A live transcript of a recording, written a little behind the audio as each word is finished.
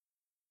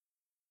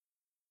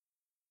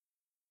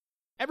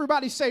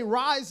Everybody say,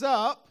 rise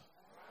up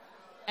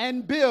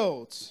and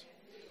build.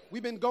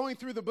 We've been going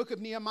through the book of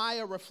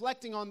Nehemiah,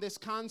 reflecting on this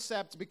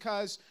concept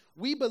because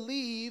we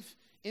believe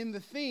in the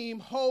theme,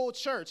 whole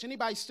church.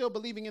 Anybody still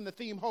believing in the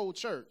theme, whole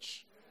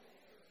church?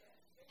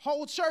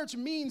 Whole church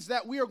means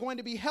that we are going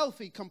to be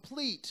healthy,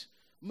 complete,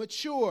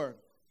 mature.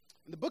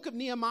 The book of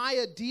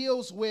Nehemiah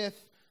deals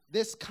with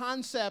this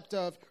concept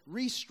of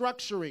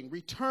restructuring,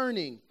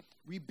 returning,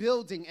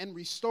 rebuilding, and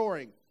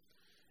restoring.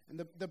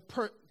 And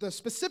the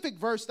specific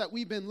verse that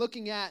we've been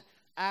looking at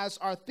as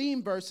our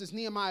theme verse is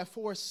Nehemiah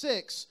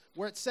 4:6,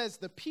 where it says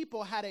the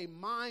people had a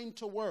mind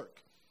to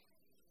work.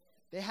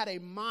 They had a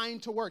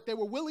mind to work. They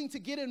were willing to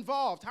get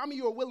involved. How many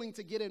of you are willing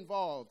to get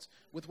involved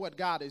with what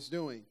God is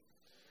doing?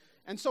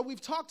 And so we've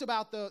talked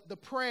about the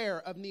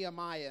prayer of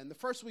Nehemiah. And the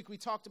first week we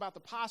talked about the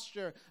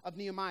posture of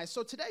Nehemiah.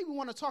 So today we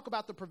want to talk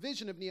about the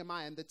provision of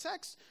Nehemiah. And the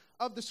text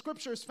of the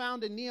scripture is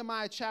found in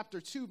Nehemiah chapter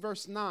 2,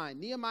 verse 9.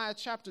 Nehemiah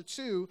chapter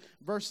 2,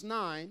 verse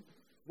 9,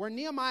 where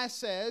Nehemiah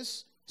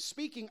says,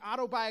 speaking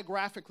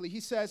autobiographically, he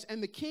says,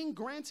 "And the king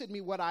granted me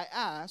what I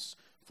asked,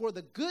 for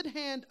the good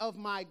hand of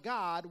my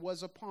God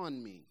was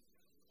upon me."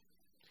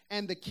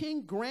 And the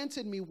king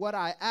granted me what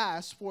I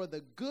asked, for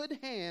the good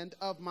hand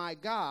of my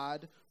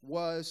God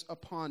was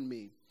upon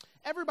me.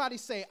 Everybody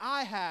say,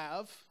 I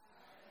have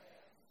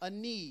a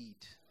need.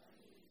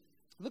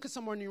 Look at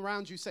someone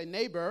around you, say,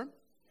 neighbor,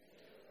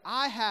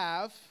 I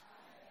have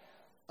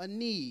a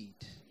need.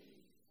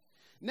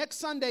 Next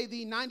Sunday,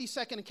 the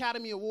 92nd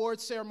Academy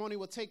Awards ceremony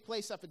will take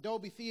place at the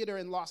Dolby Theater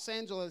in Los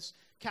Angeles,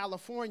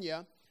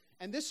 California.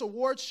 And this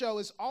award show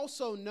is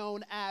also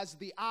known as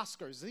the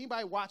Oscars. Does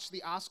anybody watch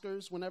the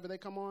Oscars whenever they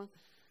come on?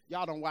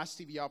 Y'all don't watch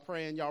TV, y'all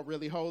praying, y'all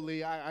really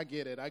holy. I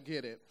get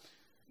it.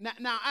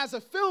 Now, as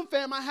a film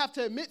fan, I have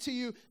to admit to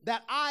you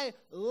that I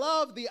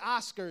love the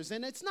Oscars.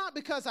 And it's not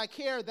because I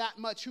care that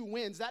much who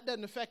wins. That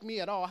doesn't affect me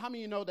at all. How many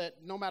of you know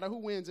that no matter who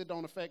wins, it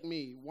don't affect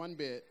me one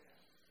bit?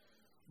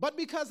 But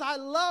because I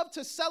love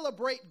to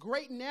celebrate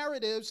great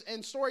narratives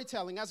and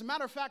storytelling. As a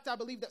matter of fact, I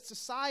believe that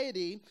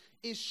society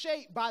is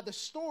shaped by the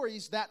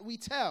stories that we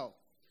tell.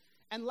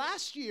 And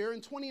last year,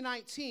 in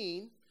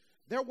 2019,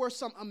 there were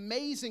some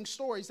amazing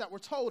stories that were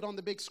told on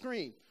the big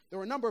screen. There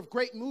were a number of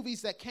great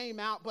movies that came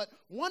out, but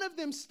one of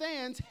them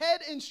stands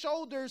head and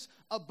shoulders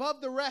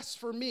above the rest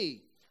for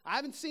me. I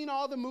haven't seen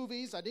all the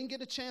movies. I didn't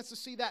get a chance to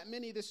see that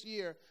many this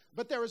year.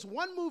 But there is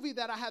one movie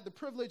that I had the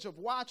privilege of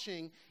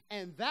watching,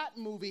 and that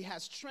movie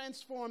has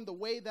transformed the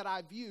way that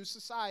I view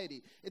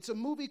society. It's a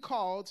movie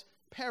called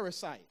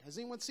Parasite. Has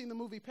anyone seen the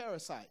movie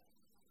Parasite?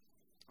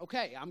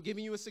 Okay, I'm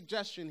giving you a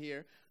suggestion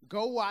here.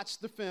 Go watch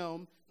the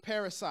film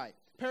Parasite.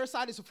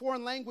 Parasite is a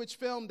foreign language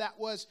film that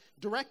was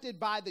directed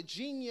by the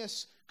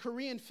genius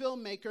Korean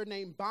filmmaker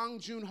named Bong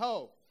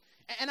Joon-ho.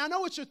 And I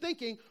know what you're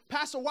thinking,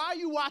 Pastor, why are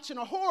you watching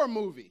a horror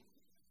movie?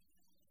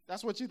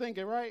 That's what you're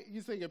thinking, right?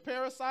 You're thinking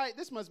Parasite,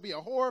 this must be a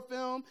horror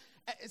film.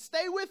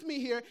 Stay with me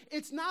here.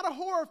 It's not a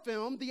horror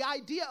film. The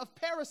idea of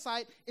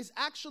Parasite is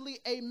actually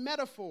a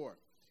metaphor.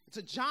 It's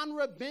a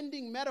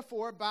genre-bending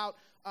metaphor about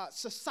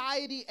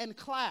society and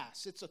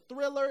class. It's a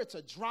thriller, it's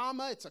a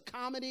drama, it's a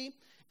comedy.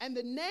 And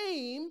the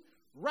name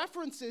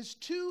references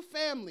two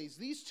families.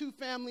 These two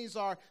families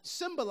are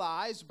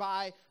symbolized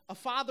by a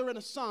father and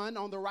a son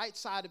on the right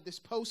side of this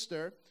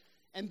poster,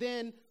 and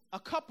then a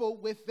couple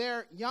with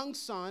their young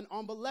son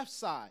on the left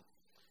side.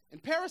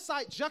 And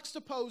Parasite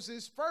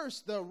juxtaposes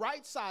first the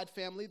right side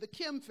family, the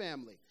Kim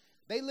family.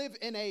 They live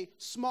in a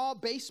small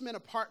basement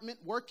apartment,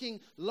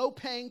 working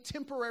low-paying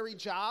temporary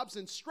jobs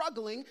and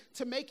struggling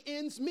to make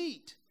ends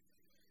meet.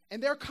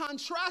 And they're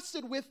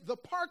contrasted with the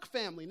Park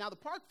family. Now, the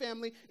Park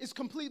family is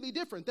completely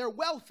different. They're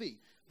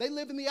wealthy. They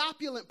live in the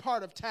opulent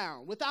part of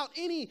town without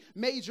any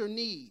major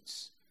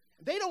needs.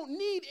 They don't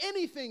need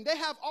anything. They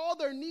have all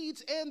their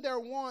needs and their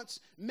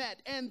wants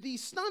met. And the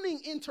stunning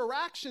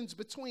interactions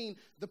between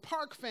the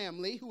Park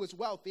family, who is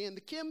wealthy, and the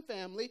Kim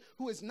family,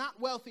 who is not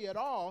wealthy at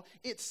all,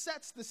 it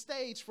sets the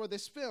stage for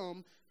this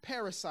film,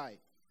 Parasite.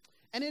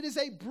 And it is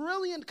a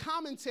brilliant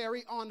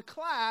commentary on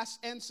class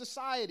and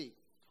society,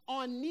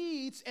 on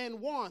needs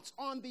and wants,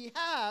 on the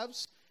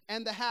haves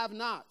and the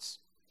have-nots.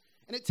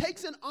 And it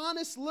takes an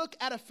honest look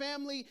at a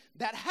family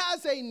that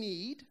has a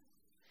need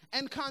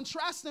and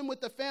contrast them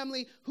with the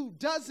family who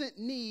doesn't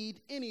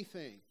need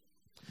anything.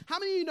 How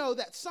many of you know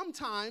that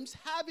sometimes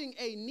having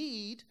a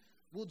need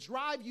will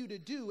drive you to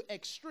do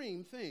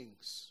extreme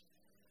things?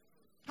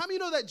 How many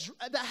of you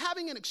know that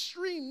having an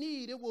extreme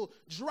need, it will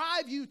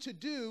drive you to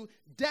do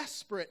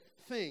desperate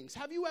things?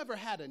 Have you ever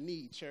had a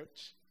need,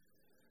 church?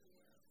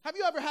 Have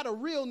you ever had a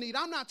real need?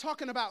 I'm not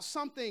talking about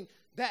something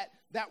that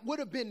would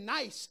have been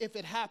nice if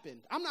it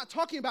happened. I'm not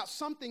talking about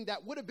something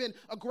that would have been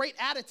a great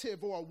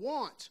additive or a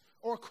want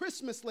or a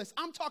Christmas list.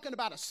 I'm talking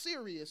about a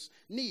serious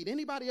need.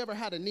 Anybody ever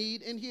had a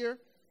need in here?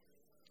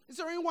 Is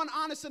there anyone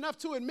honest enough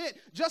to admit,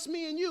 just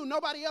me and you,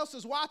 nobody else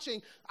is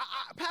watching,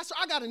 Pastor,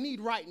 I got a need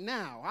right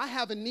now. I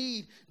have a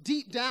need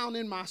deep down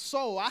in my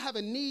soul. I have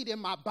a need in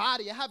my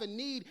body. I have a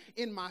need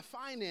in my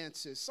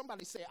finances.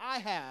 Somebody say, I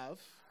have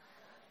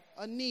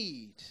a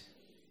need.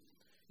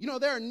 You know,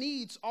 there are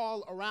needs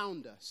all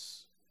around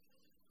us.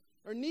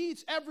 There are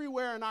needs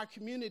everywhere in our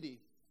community.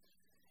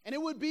 And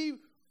it would be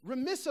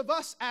remiss of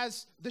us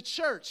as the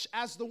church,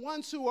 as the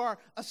ones who are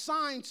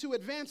assigned to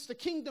advance the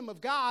kingdom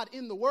of God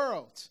in the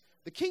world,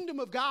 the kingdom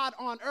of God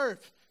on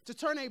earth, to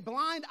turn a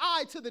blind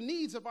eye to the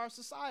needs of our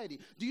society.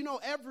 Do you know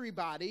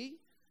everybody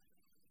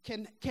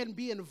can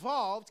be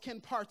involved,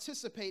 can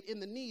participate in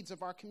the needs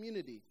of our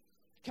community?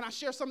 Can I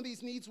share some of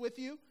these needs with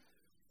you?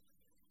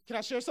 Can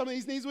I share some of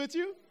these needs with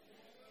you?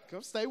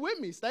 Come, stay with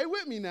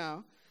me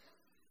now.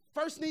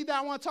 First need that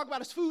I want to talk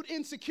about is food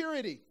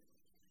insecurity.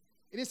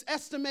 It is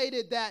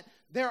estimated that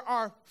there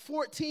are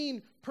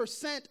 14%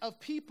 of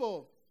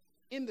people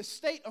in the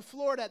state of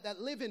Florida that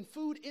live in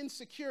food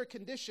insecure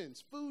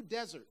conditions, food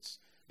deserts.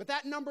 But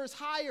that number is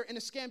higher in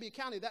Escambia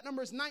County. That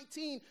number is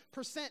 19%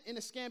 in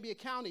Escambia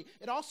County.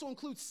 It also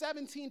includes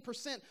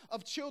 17%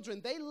 of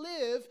children. They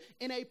live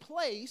in a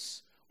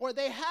place or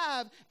they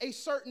have a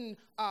certain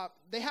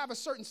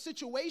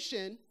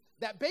situation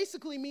that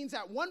basically means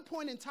at one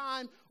point in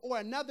time or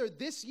another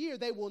this year,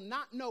 they will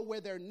not know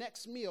where their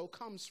next meal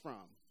comes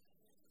from.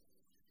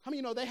 How many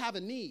of you know they have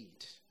a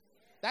need?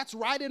 That's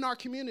right in our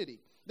community.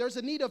 There's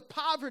a need of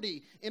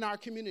poverty in our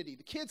community.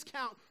 The Kids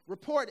Count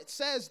report, it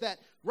says that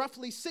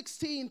roughly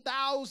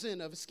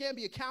 16,000 of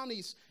Escambia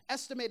County's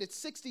estimated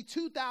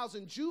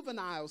 62,000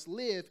 juveniles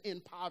live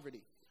in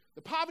poverty.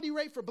 The poverty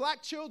rate for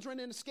black children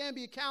in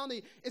Escambia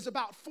County is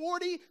about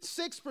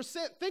 46%.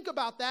 Think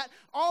about that.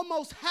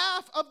 Almost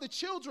half of the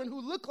children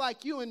who look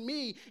like you and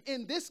me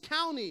in this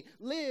county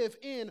live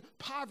in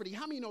poverty.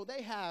 How many know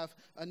they have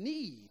a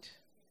need?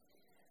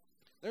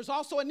 There's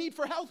also a need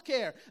for health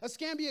care.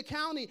 Escambia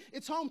County,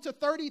 it's home to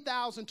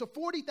 30,000 to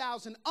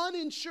 40,000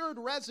 uninsured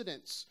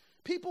residents,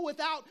 people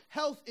without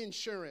health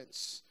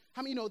insurance.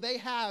 How many know they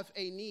have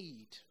a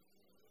need?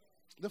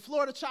 The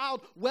Florida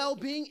Child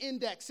Well-Being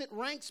Index, it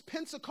ranks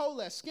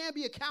Pensacola,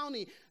 Escambia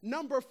County,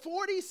 number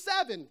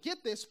 47,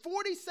 get this,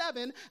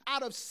 47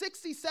 out of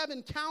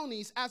 67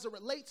 counties as it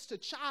relates to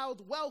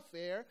child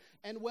welfare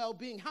and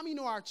well-being. How many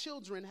know our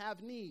children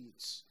have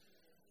needs?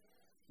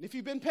 And if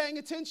you've been paying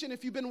attention,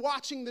 if you've been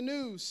watching the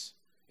news,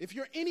 if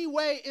you're any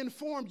way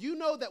informed, you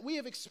know that we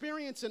have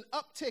experienced an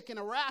uptick in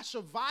a rash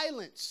of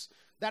violence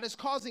that is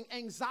causing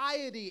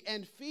anxiety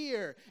and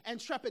fear and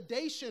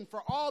trepidation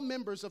for all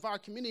members of our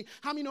community.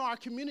 How many know our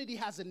community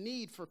has a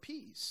need for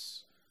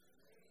peace?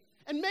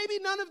 And maybe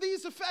none of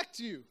these affect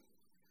you.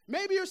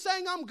 Maybe you're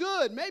saying I'm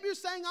good. Maybe you're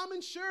saying I'm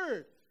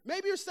insured.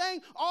 Maybe you're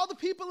saying all the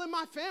people in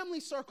my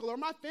family circle or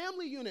my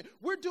family unit,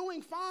 we're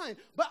doing fine.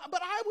 But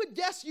I would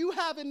guess you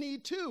have a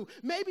need too.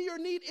 Maybe your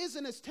need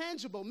isn't as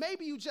tangible.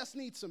 Maybe you just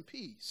need some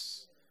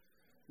peace.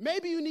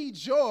 Maybe you need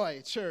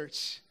joy,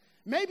 church.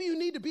 Maybe you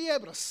need to be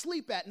able to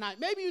sleep at night.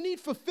 Maybe you need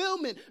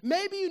fulfillment.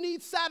 Maybe you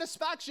need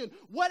satisfaction.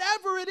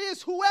 Whatever it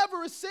is,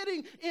 whoever is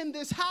sitting in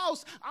this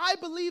house, I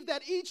believe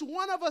that each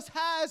one of us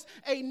has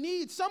a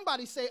need.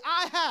 Somebody say,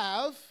 I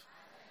have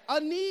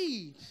a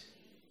need.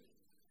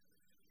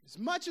 As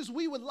much as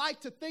we would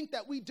like to think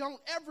that we don't,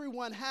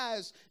 everyone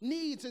has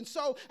needs. And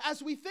so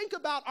as we think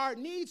about our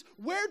needs,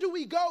 where do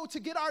we go to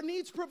get our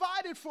needs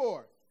provided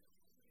for?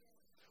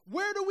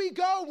 Where do we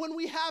go when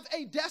we have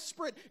a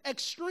desperate,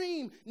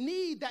 extreme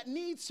need that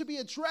needs to be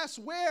addressed?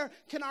 Where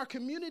can our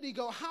community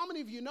go? How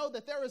many of you know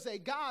that there is a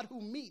God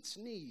who meets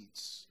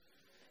needs?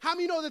 How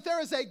many know that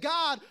there is a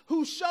God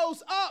who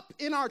shows up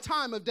in our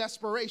time of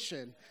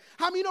desperation?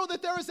 How many know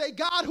that there is a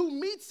God who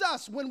meets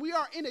us when we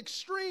are in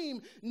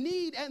extreme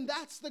need? And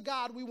that's the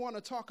God we want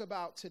to talk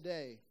about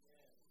today.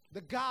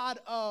 The God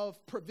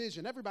of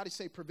provision. Everybody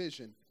say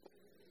provision.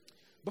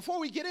 Before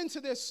we get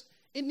into this,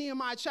 in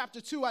Nehemiah chapter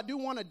 2, I do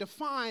want to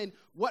define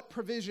what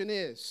provision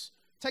is.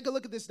 Take a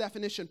look at this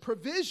definition.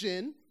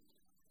 Provision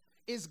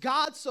is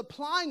God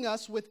supplying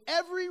us with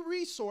every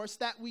resource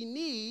that we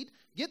need,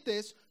 get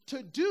this,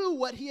 to do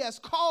what he has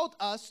called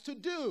us to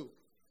do.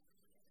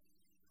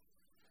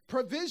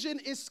 Provision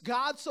is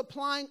God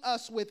supplying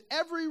us with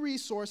every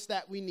resource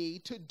that we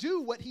need to do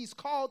what he's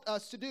called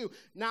us to do.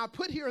 Now, I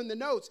put here in the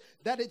notes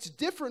that it's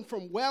different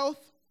from wealth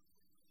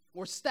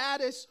or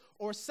status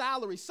or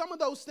salary. Some of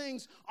those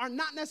things are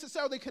not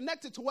necessarily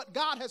connected to what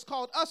God has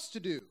called us to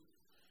do.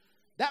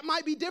 That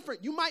might be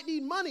different. You might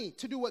need money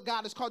to do what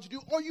God has called you to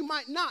do, or you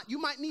might not. You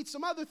might need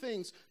some other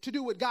things to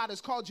do what God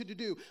has called you to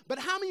do. But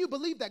how many of you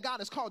believe that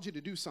God has called you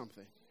to do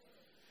something?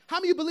 How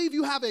many of you believe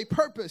you have a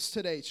purpose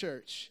today,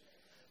 church?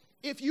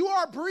 If you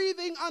are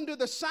breathing under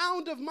the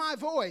sound of my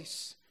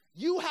voice,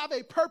 you have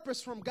a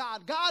purpose from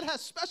God. God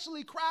has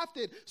specially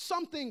crafted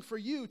something for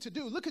you to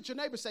do. Look at your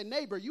neighbor, say,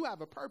 neighbor, you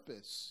have a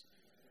purpose.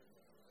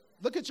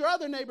 Look at your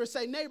other neighbor,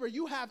 say, neighbor,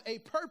 you have a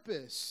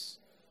purpose.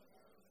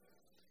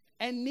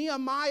 And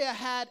Nehemiah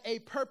had a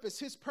purpose.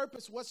 His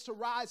purpose was to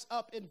rise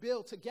up and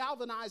build, to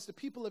galvanize the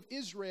people of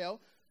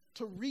Israel,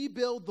 to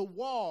rebuild the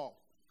wall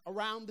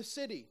around the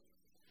city.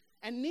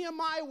 And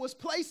Nehemiah was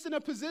placed in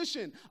a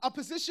position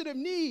of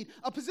need,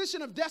 a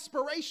position of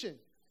desperation.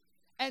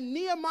 And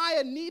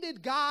Nehemiah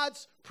needed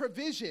God's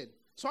provision.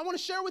 So I want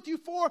to share with you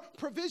 4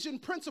 provision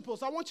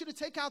principles. I want you to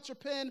take out your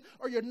pen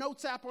or your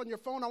notes app on your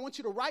phone. I want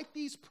you to write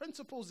these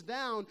principles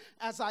down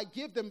as I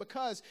give them,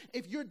 because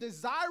if you're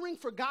desiring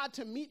for God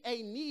to meet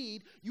a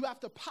need, you have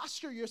to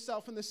posture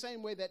yourself in the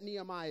same way that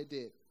Nehemiah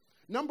did.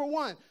 Number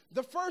 1,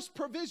 the first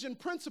provision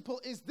principle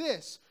is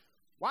this.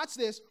 Watch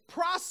this.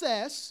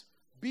 Process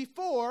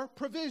before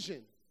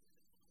provision.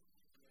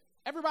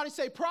 Everybody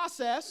say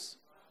process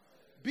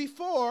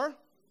before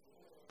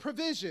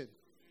provision.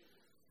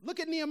 Look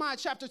at Nehemiah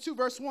chapter 2,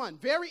 verse 1.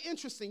 Very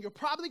interesting. You're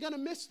probably going to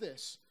miss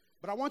this,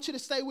 but I want you to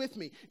stay with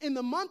me. In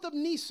the month of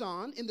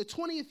Nisan, in the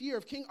 20th year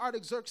of King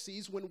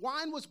Artaxerxes, when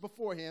wine was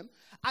before him,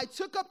 I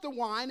took up the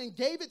wine and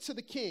gave it to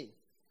the king.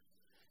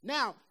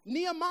 Now,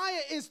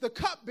 Nehemiah is the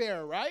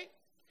cupbearer, right?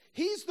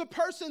 He's the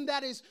person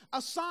that is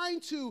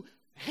assigned to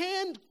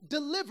hand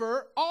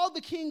deliver all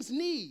the king's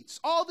needs,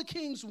 all the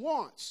king's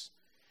wants.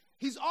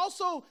 He's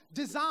also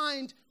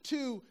designed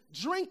to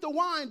drink the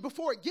wine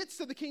before it gets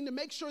to the king to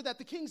make sure that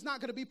the king's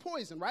not going to be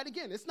poisoned, right?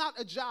 Again, it's not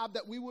a job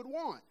that we would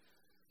want.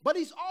 But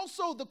he's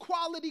also the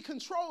quality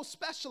control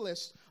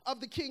specialist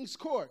of the king's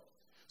court.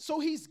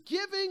 So he's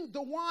giving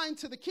the wine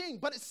to the king.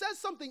 But it says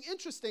something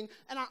interesting,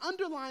 and I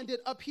underlined it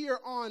up here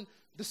on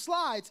the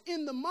slides,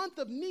 in the month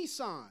of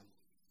Nisan.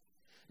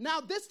 Now,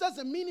 this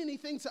doesn't mean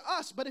anything to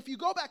us, but if you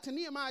go back to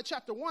Nehemiah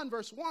chapter 1,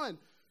 verse 1,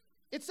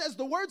 it says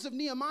the words of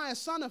Nehemiah,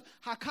 son of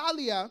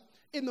Hakaliah,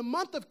 in the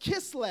month of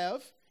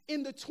Kislev,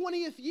 in the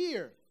 20th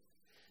year.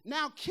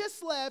 Now,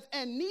 Kislev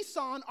and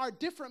Nisan are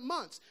different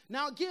months.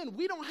 Now, again,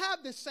 we don't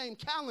have this same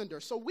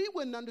calendar, so we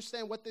wouldn't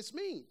understand what this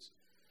means.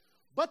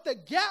 But the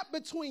gap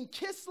between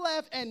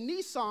Kislev and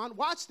Nisan,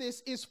 watch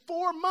this, is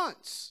 4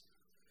 months.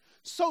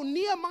 So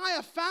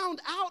Nehemiah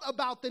found out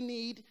about the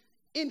need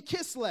in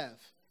Kislev.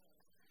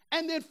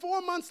 And then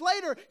 4 months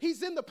later,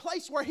 he's in the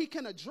place where he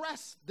can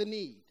address the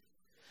need.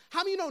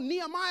 How many know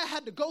Nehemiah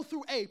had to go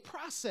through a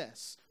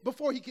process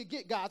before he could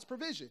get God's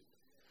provision?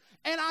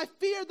 And I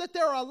fear that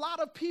there are a lot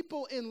of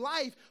people in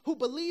life who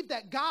believe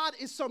that God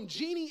is some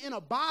genie in a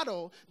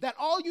bottle, that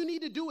all you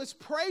need to do is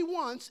pray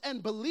once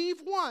and believe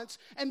once,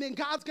 and then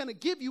God's going to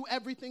give you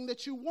everything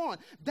that you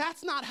want.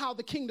 That's not how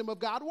the kingdom of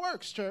God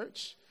works,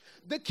 church.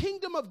 The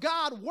kingdom of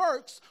God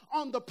works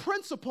on the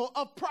principle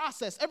of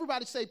process.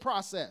 Everybody say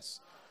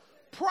process.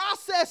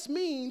 Process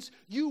means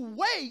you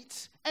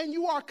wait and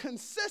you are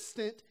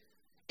consistent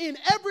in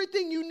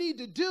everything you need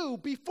to do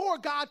before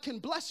God can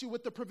bless you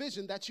with the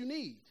provision that you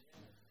need.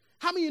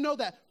 How many of you know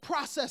that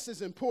process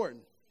is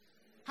important?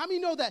 How many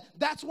know that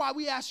that's why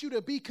we ask you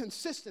to be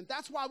consistent?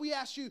 That's why we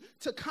ask you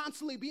to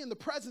constantly be in the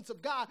presence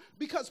of God,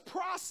 because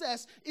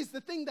process is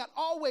the thing that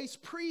always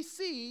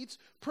precedes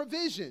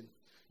provision.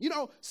 You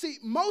know, see,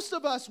 most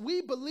of us,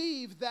 we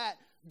believe that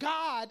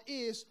God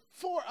is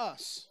for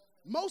us.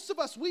 Most of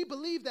us, we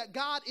believe that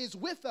God is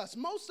with us.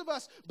 Most of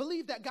us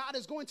believe that God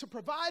is going to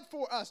provide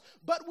for us,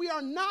 but we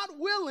are not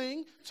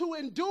willing to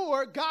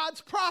endure God's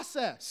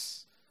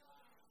process.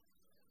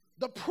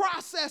 The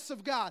process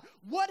of God.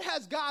 What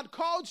has God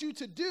called you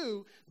to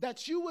do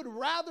that you would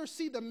rather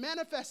see the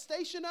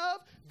manifestation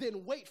of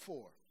than wait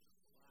for?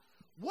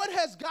 What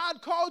has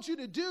God called you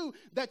to do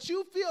that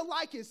you feel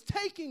like is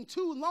taking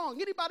too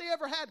long? Anybody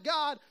ever had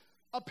God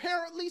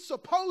apparently,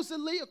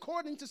 supposedly,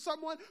 according to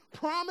someone,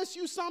 promise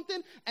you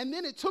something, and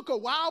then it took a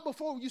while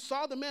before you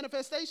saw the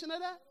manifestation of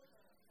that?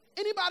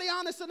 Anybody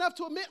honest enough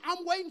to admit,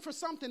 I'm waiting for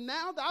something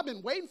now that I've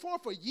been waiting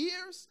for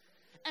years?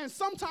 And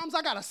sometimes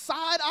I got to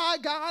side-eye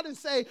God and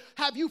say,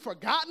 have you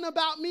forgotten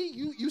about me?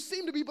 You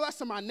seem to be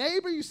blessing my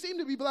neighbor. You seem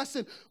to be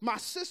blessing my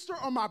sister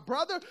or my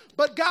brother.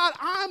 But God,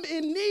 I'm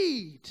in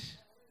need.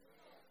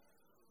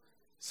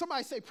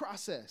 Somebody say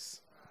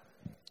process.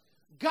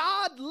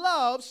 God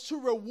loves to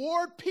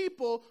reward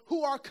people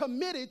who are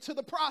committed to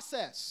the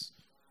process.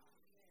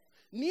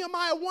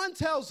 Nehemiah 1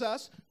 tells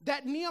us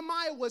that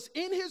Nehemiah was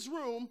in his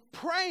room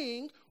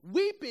praying,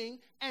 weeping,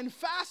 and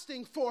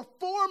fasting for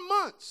 4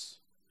 months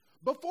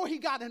before he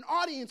got an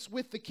audience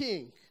with the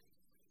king.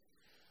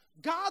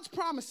 God's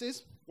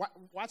promises,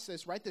 watch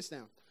this, write this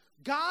down.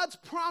 God's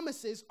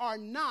promises are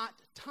not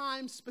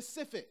time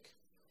specific.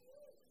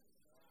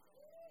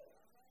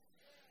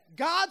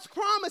 God's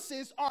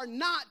promises are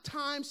not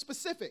time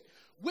specific,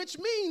 which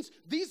means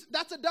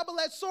that's a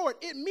double-edged sword.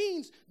 It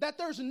means that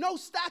there's no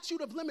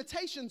statute of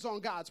limitations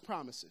on God's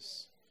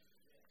promises,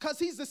 because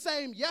he's the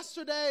same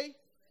yesterday.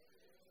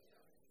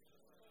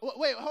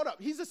 Wait, hold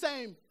up. He's the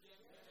same.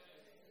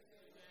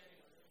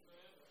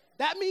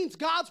 That means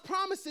God's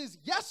promises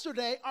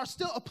yesterday are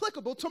still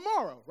applicable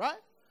tomorrow, right?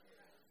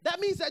 That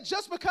means that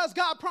just because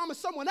God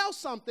promised someone else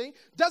something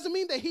doesn't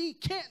mean that he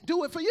can't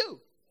do it for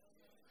you.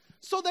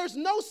 So there's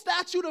no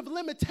statute of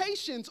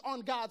limitations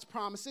on God's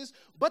promises,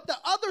 but the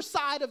other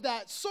side of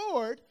that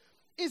sword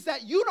is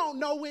that you don't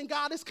know when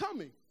God is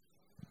coming.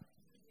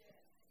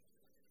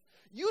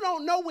 You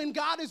don't know when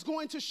God is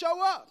going to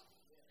show up.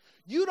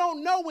 You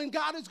don't know when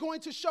God is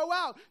going to show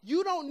out.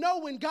 You don't know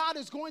when God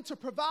is going to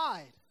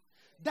provide.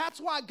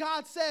 That's why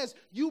God says,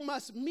 you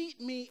must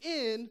meet me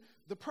in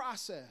the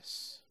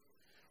process.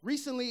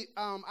 Recently,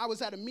 I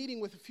was at a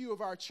meeting with a few of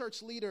our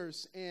church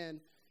leaders,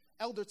 and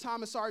Elder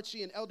Thomas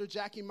Archie and Elder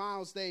Jackie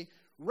Miles, they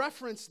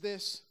reference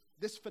this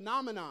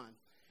phenomenon.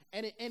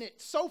 And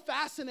it so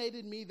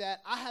fascinated me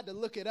that I had to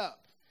look it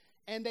up.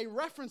 And they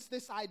reference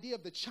this idea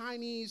of the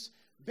Chinese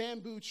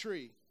bamboo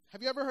tree.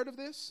 Have you ever heard of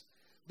this?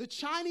 The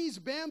Chinese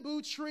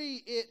bamboo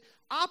tree, it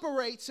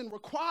operates and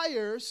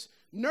requires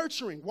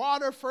nurturing,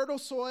 water, fertile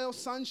soil,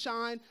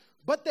 sunshine,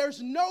 but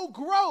there's no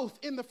growth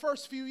in the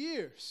first few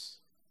years.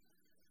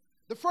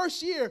 The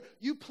first year,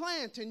 you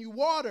plant and you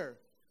water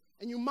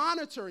and you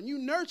monitor and you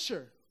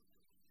nurture.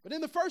 But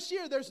in the first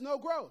year, there's no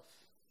growth.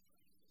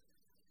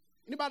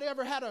 Anybody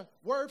ever had a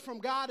word from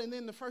God and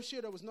then the first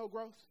year there was no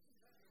growth?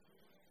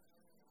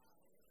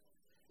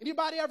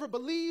 Anybody ever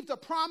believed a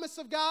promise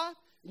of God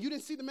and you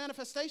didn't see the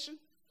manifestation?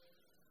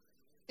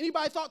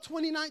 Anybody thought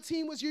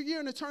 2019 was your year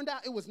and it turned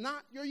out it was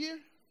not your year?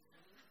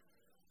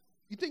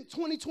 You think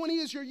 2020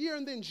 is your year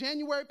and then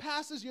January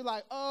passes, you're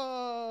like,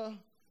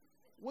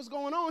 what's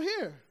going on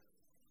here?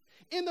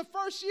 In the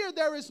first year,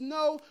 there is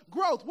no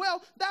growth.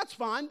 Well, that's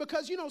fine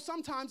because,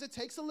 sometimes it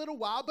takes a little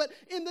while, but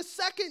in the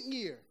second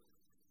year,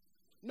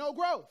 no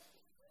growth.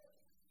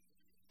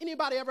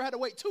 Anybody ever had to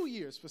wait 2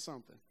 years for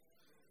something?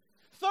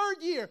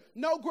 Third year,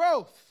 no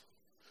growth.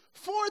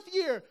 Fourth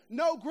year,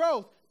 no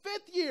growth.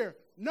 Fifth year,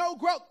 no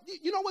growth.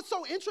 You know what's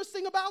so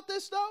interesting about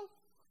this, though?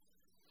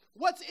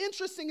 What's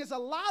interesting is a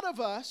lot of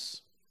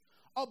us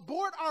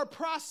abort our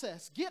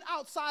process, get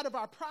outside of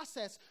our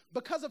process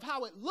because of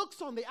how it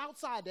looks on the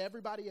outside to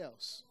everybody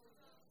else.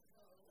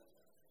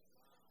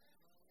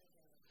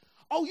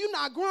 Oh, you're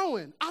not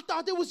growing. I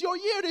thought it was your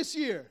year this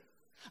year.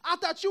 I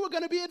thought you were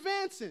going to be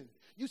advancing.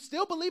 You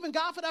still believe in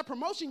God for that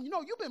promotion?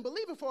 You've been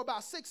believing for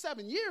about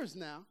 6-7 years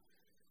now.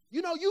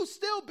 You've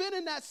still been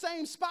in that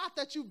same spot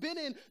that you've been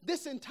in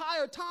this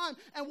entire time.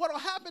 And what will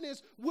happen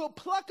is we'll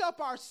pluck up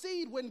our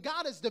seed when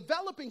God is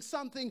developing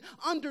something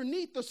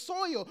underneath the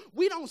soil.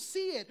 We don't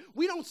see it.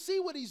 We don't see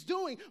what he's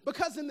doing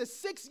because in the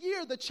 6th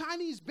year, the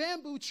Chinese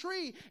bamboo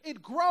tree,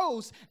 it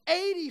grows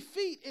 80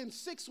 feet in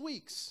 6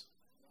 weeks.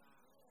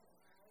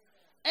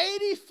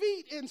 80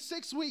 feet in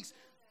 6 weeks.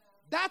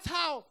 That's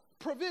how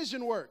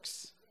provision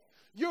works.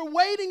 You're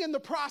waiting in the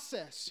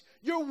process.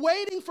 You're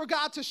waiting for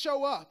God to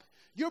show up.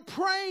 You're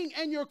praying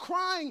and you're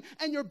crying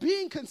and you're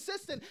being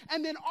consistent.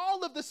 And then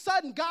all of a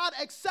sudden, God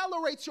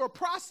accelerates your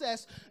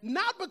process,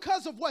 not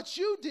because of what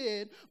you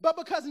did, but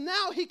because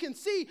now he can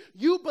see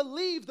you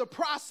believe the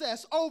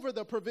process over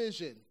the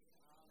provision.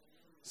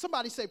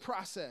 Somebody say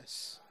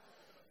process.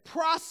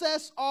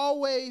 Process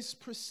always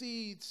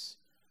precedes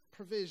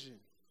provision.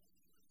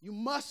 You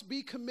must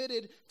be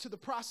committed to the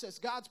process.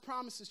 God's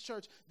promises,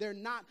 church, they're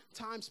not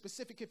time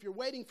specific. If you're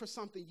waiting for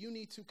something, you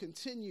need to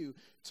continue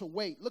to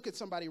wait. Look at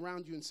somebody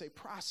around you and say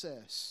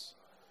process.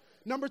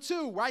 Number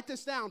 2, write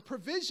this down.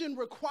 Provision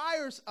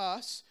requires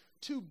us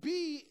to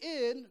be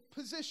in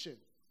position.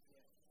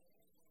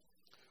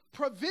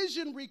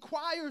 Provision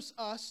requires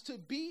us to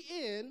be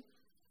in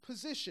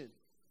position.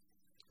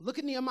 Look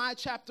at Nehemiah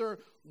chapter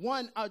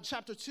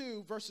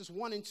 2, verses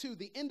 1 and 2.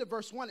 The end of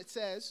verse 1, it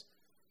says,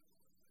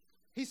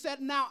 he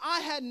said, now I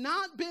had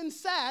not been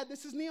sad,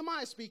 this is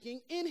Nehemiah speaking,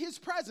 in his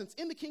presence,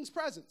 in the king's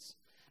presence.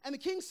 And the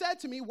king said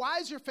to me, why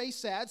is your face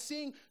sad,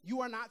 seeing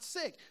you are not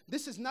sick?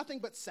 This is nothing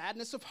but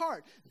sadness of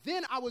heart.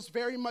 Then I was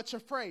very much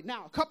afraid.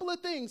 Now, a couple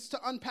of things to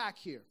unpack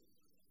here.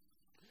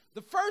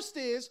 The first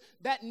is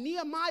that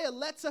Nehemiah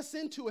lets us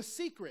into a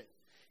secret.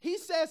 He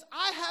says,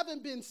 I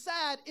haven't been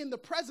sad in the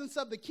presence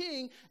of the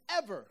king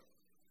ever.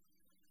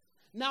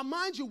 Now,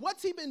 mind you,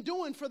 what's he been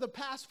doing for the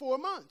past 4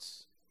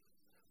 months?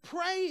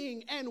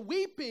 Praying and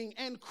weeping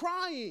and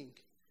crying.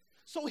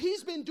 So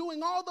he's been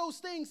doing all those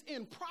things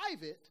in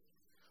private,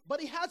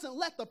 but he hasn't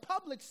let the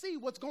public see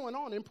what's going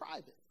on in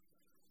private.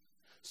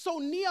 So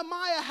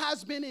Nehemiah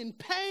has been in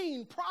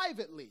pain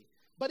privately,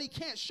 but he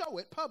can't show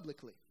it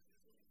publicly.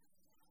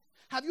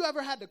 Have you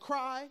ever had to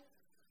cry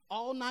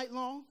all night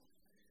long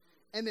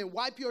and then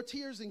wipe your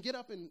tears and get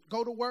up and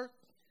go to work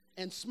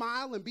and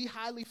smile and be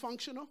highly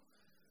functional?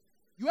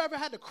 You ever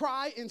had to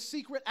cry in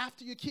secret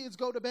after your kids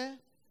go to bed?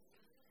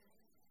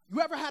 You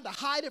ever had to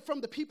hide it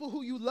from the people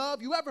who you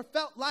love? You ever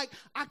felt like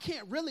I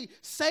can't really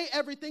say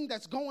everything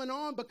that's going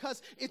on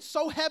because it's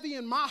so heavy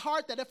in my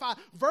heart that if I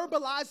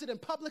verbalize it in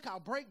public, I'll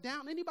break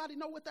down? Anybody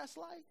know what that's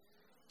like?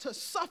 To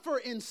suffer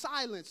in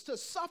silence, to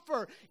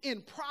suffer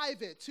in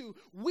private, to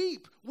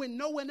weep when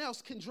no one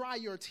else can dry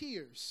your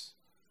tears.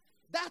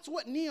 That's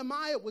what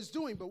Nehemiah was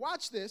doing. But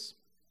watch this.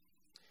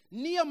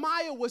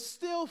 Nehemiah was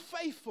still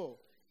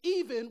faithful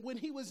even when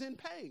he was in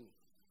pain.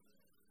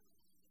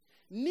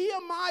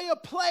 Nehemiah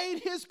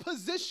played his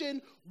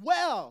position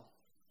well.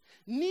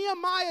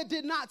 Nehemiah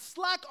did not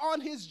slack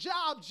on his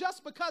job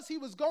just because he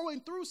was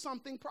going through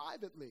something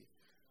privately.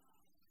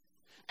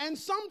 And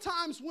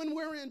sometimes when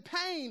we're in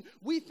pain,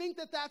 we think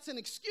that that's an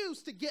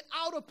excuse to get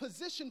out of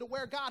position to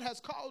where God has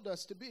called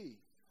us to be.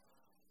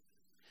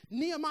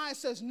 Nehemiah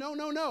says,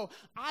 no,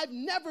 I've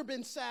never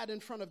been sad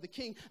in front of the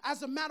king.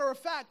 As a matter of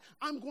fact,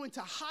 I'm going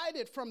to hide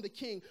it from the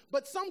king.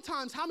 But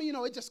sometimes, how many of you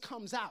know it just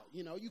comes out?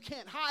 You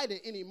can't hide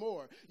it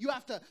anymore. You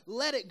have to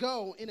let it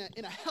go in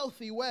a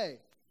healthy way.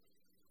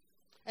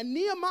 And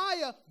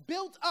Nehemiah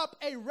built up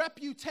a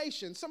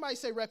reputation. Somebody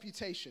say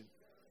reputation.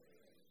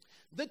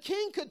 The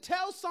king could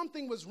tell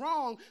something was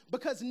wrong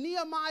because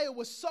Nehemiah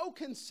was so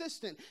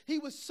consistent. He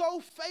was so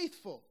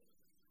faithful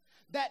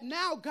that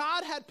now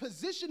God had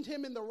positioned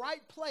him in the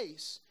right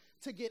place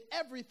to get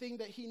everything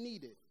that he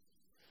needed.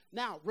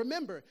 Now,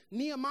 remember,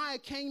 Nehemiah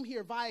came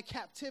here via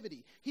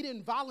captivity. He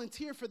didn't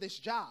volunteer for this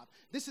job.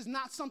 This is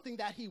not something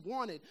that he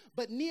wanted,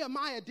 but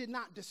Nehemiah did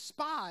not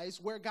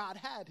despise where God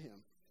had him.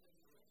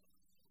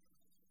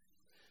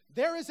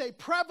 There is a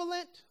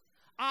prevalent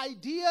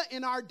idea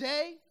in our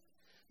day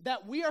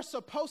that we are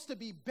supposed to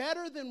be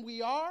better than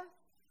we are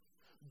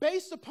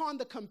based upon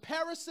the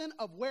comparison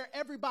of where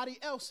everybody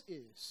else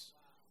is.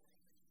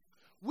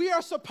 We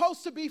are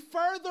supposed to be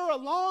further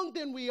along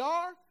than we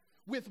are,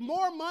 with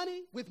more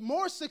money, with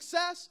more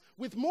success,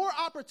 with more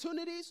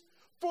opportunities,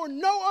 for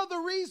no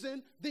other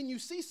reason than you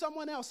see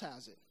someone else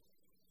has it.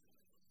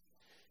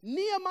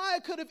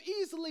 Nehemiah could have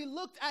easily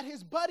looked at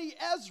his buddy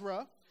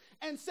Ezra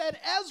and said,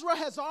 Ezra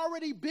has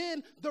already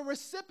been the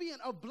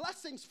recipient of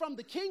blessings from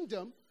the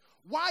kingdom.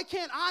 Why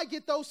can't I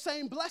get those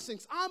same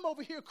blessings? I'm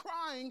over here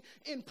crying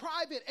in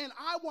private, and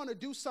I want to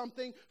do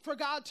something for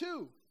God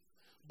too.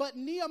 But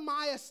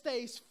Nehemiah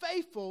stays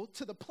faithful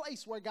to the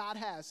place where God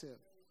has him.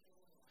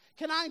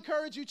 Can I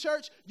encourage you,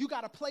 church? You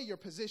got to play your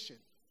position.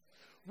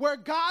 Where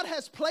God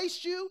has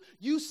placed you,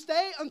 you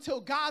stay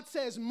until God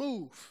says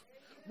move.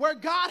 Where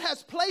God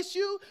has placed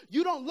you,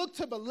 you don't look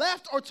to the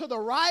left or to the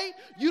right.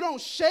 You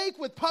don't shake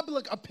with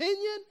public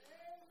opinion.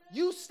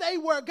 You stay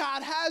where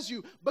God has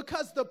you,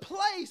 because the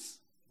place,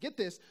 get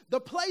this, the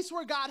place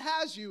where God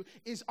has you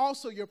is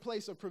also your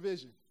place of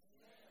provision.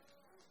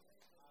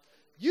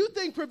 You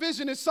think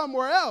provision is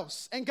somewhere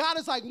else, and God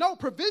is like, no,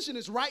 provision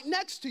is right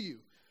next to you.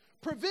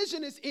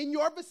 Provision is in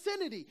your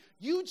vicinity.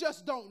 You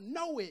just don't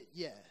know it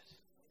yet.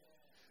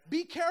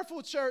 Be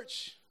careful,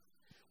 church,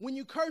 when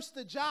you curse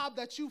the job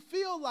that you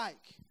feel like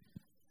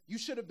you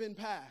should have been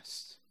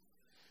passed.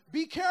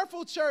 Be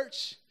careful,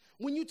 church,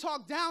 when you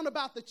talk down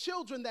about the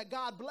children that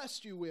God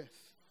blessed you with.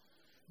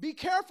 Be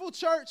careful,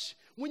 church,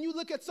 when you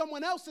look at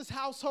someone else's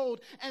household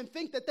and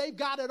think that they've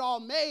got it all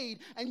made,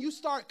 and you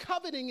start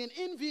coveting and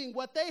envying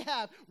what they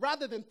have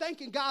rather than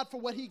thanking God for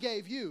what he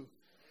gave you.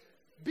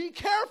 Be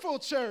careful,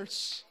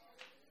 church,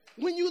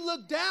 when you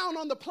look down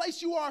on the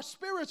place you are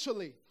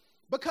spiritually,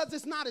 because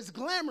it's not as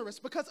glamorous,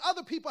 because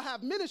other people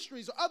have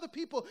ministries or other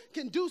people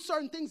can do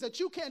certain things that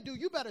you can't do.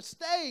 You better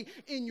stay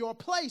in your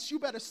place. You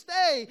better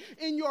stay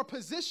in your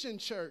position,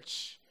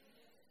 church.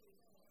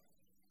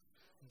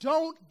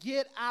 Don't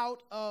get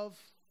out of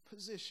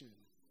position.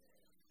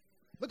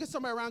 Look at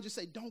somebody around you and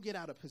say, don't get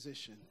out of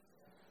position.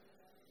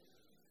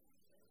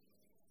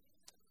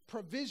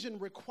 Provision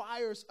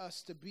requires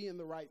us to be in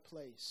the right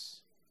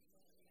place.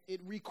 It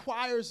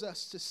requires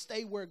us to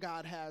stay where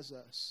God has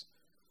us.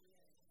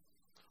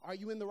 Are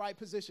you in the right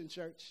position,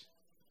 church?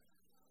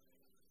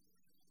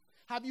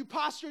 Have you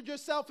postured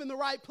yourself in the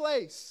right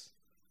place?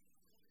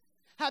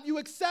 Have you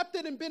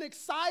accepted and been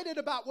excited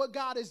about what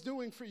God is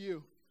doing for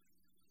you?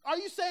 Are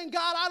you saying,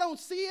 God, I don't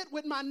see it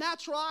with my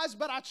natural eyes,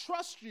 but I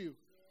trust you.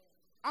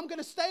 I'm going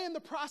to stay in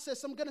the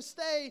process. I'm going to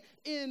stay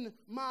in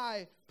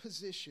my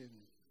position.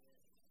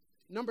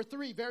 Number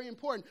 3, very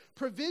important.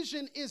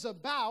 Provision is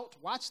about,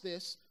 watch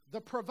this,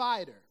 the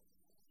provider.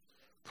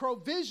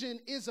 Provision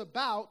is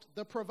about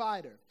the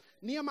provider.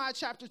 Nehemiah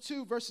chapter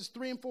 2, verses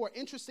 3 and 4,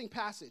 interesting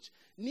passage.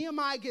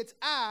 Nehemiah gets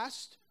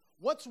asked,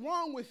 what's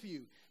wrong with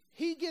you?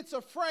 He gets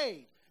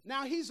afraid.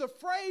 Now, he's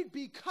afraid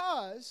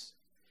because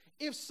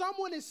if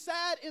someone is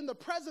sad in the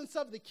presence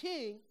of the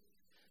king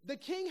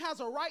has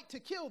a right to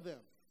kill them.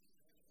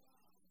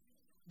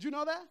 Do you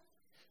know that?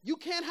 You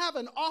can't have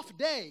an off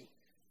day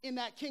in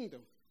that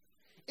kingdom.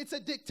 It's a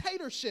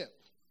dictatorship.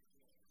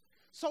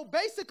 So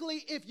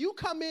basically, if you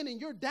come in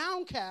and you're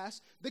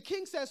downcast, the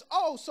king says,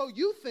 oh, so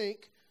you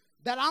think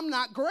that I'm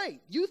not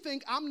great. You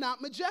think I'm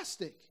not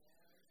majestic.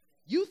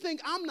 You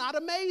think I'm not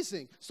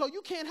amazing. So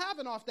you can't have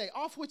an off day.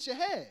 Off with your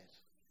head.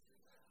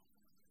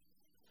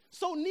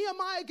 So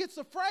Nehemiah gets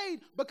afraid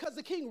because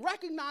the king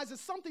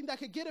recognizes something that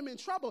could get him in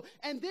trouble.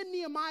 And then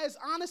Nehemiah is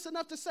honest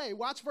enough to say,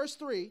 watch verse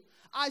 3,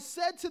 I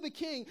said to the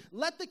king,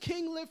 let the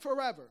king live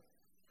forever.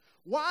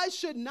 Why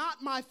should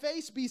not my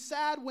face be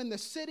sad when the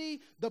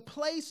city, the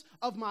place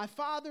of my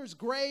father's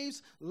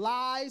graves,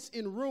 lies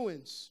in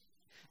ruins,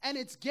 and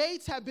its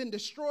gates have been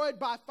destroyed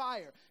by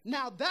fire?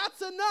 Now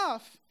that's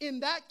enough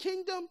in that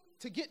kingdom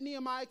to get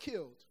Nehemiah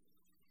killed.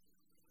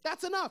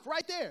 That's enough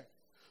right there.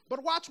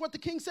 But watch what the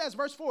king says,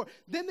 verse 4.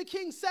 Then the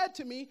king said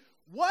to me,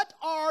 what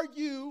are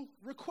you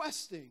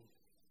requesting?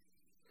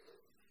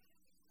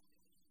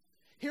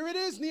 Here it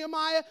is,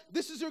 Nehemiah.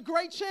 This is your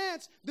great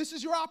chance. This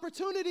is your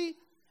opportunity.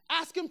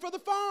 Ask him for the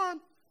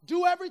farm.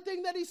 Do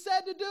everything that he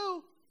said to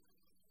do.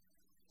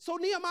 So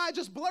Nehemiah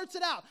just blurts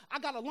it out. I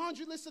got a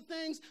laundry list of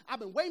things. I've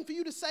been waiting for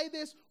you to say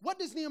this. What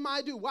does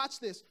Nehemiah do? Watch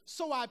this.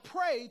 So I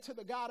prayed to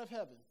the God of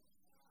heaven.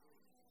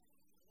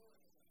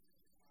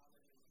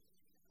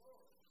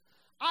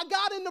 I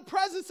got in the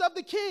presence of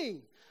the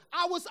king.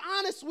 I was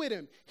honest with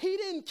him. He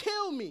didn't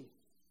kill me.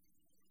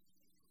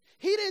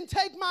 He didn't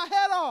take my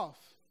head off.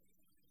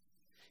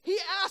 He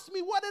asked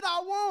me, what did I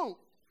want?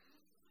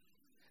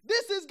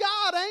 This is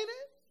God, ain't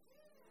it?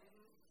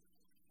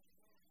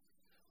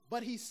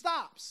 But he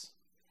stops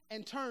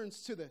and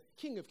turns to the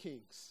King of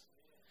Kings.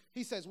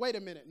 He says, wait a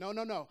minute.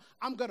 No.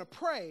 I'm going to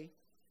pray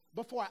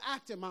before I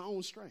act in my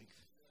own strength.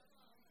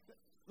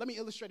 Let me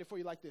illustrate it for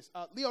you like this.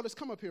 Leo, just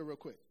come up here real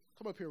quick.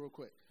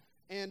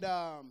 And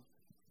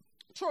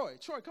Troy,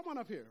 come on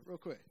up here real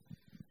quick.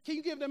 Can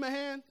you give them a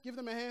hand?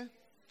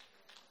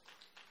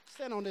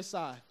 Stand on this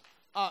side.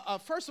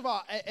 First of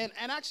all, and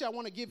actually I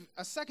want to give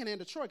a second hand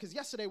to Troy because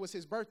yesterday was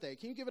his birthday.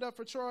 Can you give it up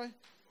for Troy?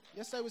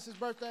 Yesterday was his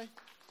birthday.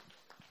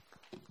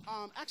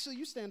 Actually,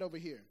 you stand over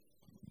here.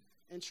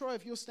 And Troy,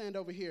 if you'll stand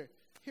over here.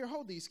 Here,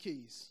 hold these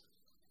keys.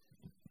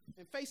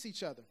 And face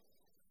each other.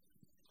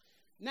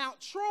 Now,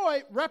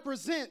 Troy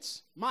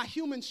represents my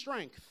human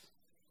strength.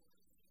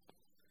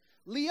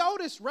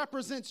 Leotis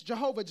represents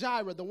Jehovah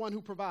Jireh, the one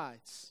who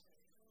provides.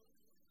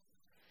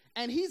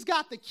 And he's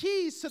got the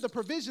keys to the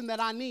provision that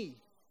I need.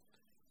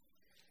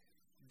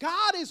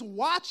 God is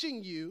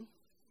watching you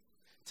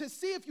to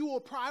see if you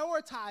will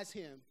prioritize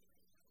him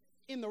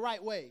in the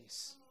right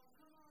ways.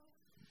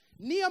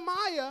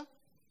 Nehemiah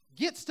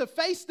gets to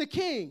face the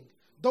king,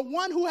 the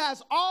one who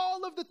has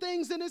all of the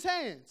things in his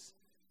hands.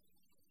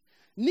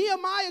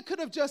 Nehemiah could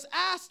have just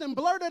asked and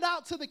blurted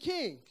out to the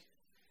king,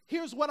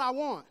 here's what I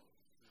want.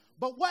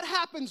 But what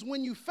happens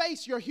when you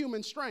face your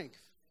human strength?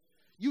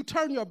 You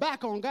turn your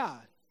back on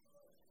God.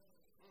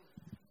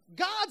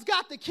 God's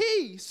got the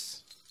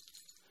keys,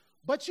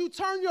 but you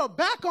turn your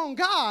back on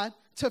God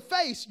to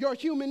face your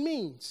human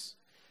means.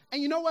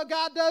 And you know what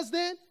God does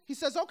then? He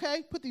says,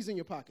 okay, put these in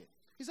your pocket.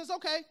 He says,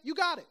 okay, you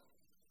got it.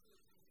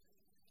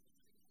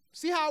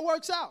 See how it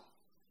works out?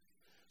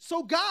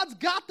 So God's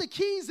got the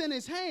keys in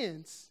his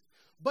hands,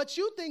 but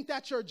you think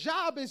that your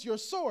job is your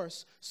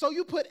source, so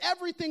you put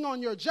everything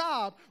on your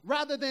job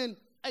rather than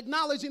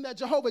acknowledging that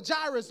Jehovah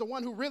Jireh is the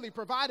one who really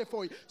provided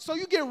for you. So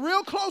you get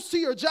real close to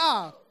your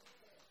job,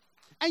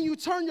 and you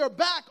turn your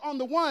back on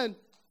the one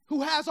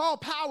who has all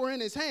power in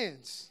his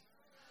hands.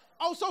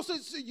 Oh, so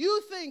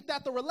you think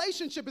that the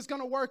relationship is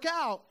going to work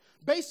out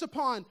based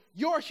upon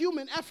your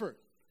human effort.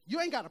 You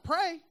ain't got to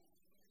pray.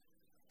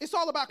 It's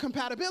all about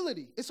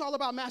compatibility. It's all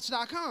about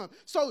Match.com.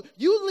 So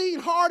you lean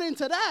hard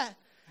into that,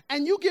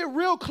 and you get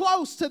real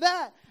close to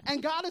that,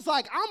 and God is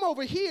like, I'm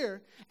over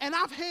here, and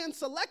I've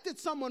hand-selected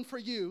someone for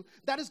you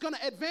that is going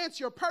to advance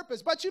your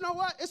purpose. But you know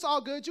what? It's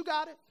all good. You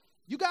got it.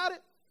 You got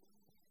it.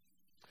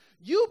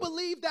 You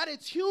believe that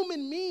it's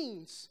human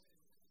means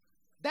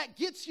that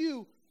gets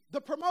you the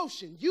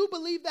promotion. You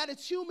believe that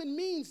it's human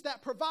means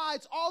that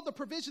provides all the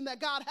provision that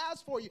God has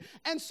for you.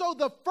 And so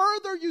the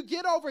further you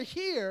get over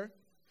here,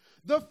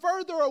 the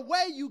further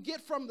away you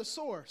get from the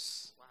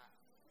source.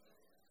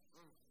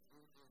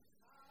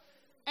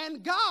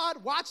 And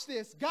God, watch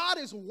this, God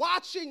is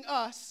watching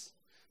us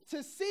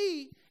to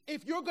see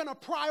if you're going to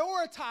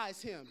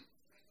prioritize him.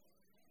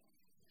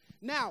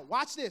 Now,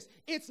 watch this.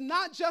 It's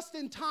not just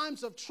in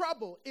times of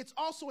trouble, it's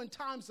also in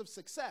times of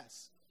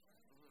success.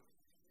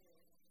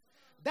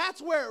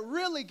 That's where it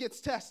really gets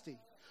testy.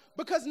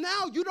 Because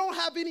now you don't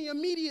have any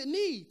immediate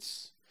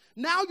needs.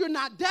 Now you're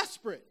not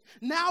desperate.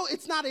 Now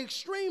it's not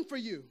extreme for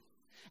you.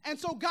 And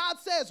so God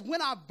says,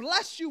 when I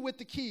bless you with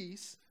the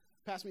keys,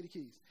 pass me the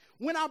keys.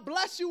 When I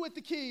bless you with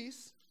the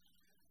keys,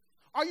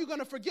 are you going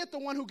to forget the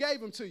one who gave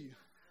them to you?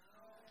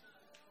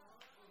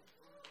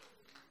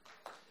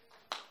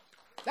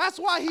 That's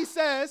why he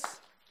says,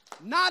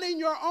 not in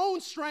your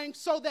own strength,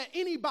 so that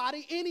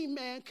anybody, any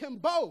man can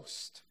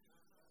boast.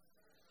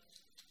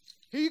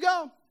 Here you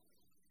go.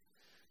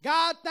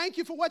 God, thank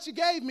you for what you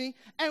gave me.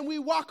 And we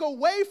walk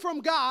away from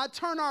God,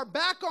 turn our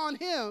back on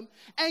him,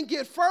 and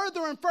get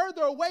further and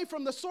further away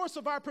from the source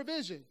of our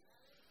provision.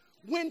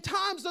 When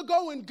times are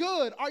going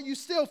good, are you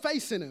still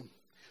facing him?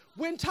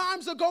 When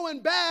times are going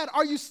bad,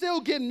 are you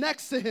still getting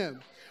next to him?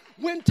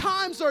 When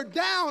times are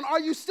down, are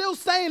you still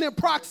staying in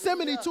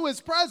proximity to his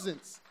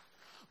presence?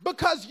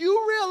 Because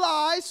you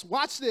realize,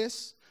 watch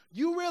this,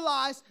 you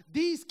realize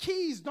these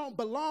keys don't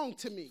belong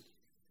to me.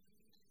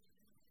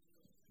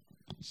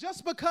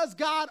 Just because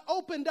God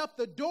opened up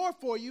the door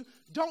for you,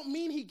 don't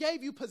mean he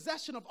gave you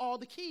possession of all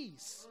the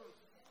keys.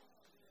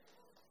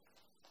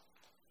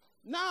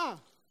 Nah,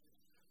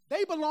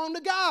 they belong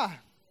to God.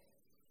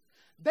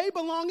 They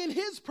belong in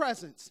his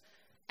presence.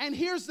 And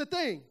here's the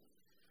thing.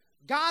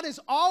 God is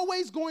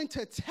always going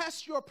to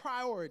test your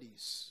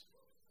priorities.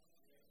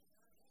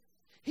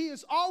 He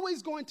is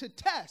always going to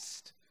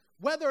test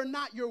whether or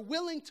not you're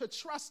willing to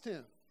trust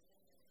him.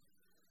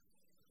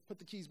 Put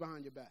the keys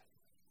behind your back.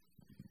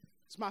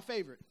 It's my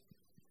favorite.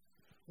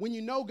 When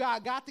you know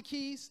God got the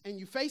keys and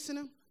you facing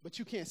him, but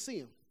you can't see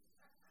him.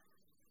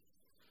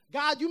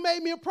 God, you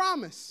made me a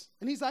promise.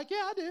 And he's like,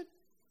 yeah, I did.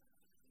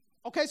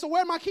 Okay, so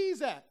where are my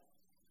keys at?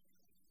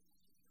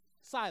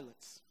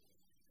 Silence.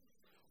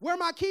 Where are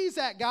my keys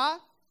at, God?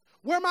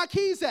 Where are my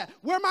keys at?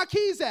 Where are my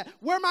keys at?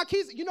 Where are my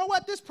keys? You know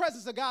what? This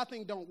presence of God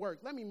thing don't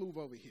work. Let me move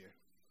over here.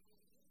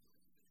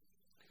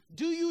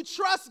 Do you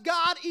trust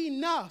God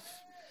enough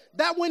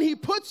that when he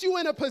puts you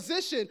in a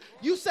position,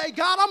 you say,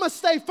 God, I'm going to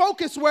stay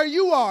focused where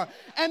you are.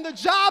 And the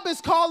job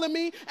is calling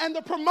me, and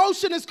the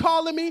promotion is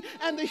calling me,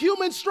 and the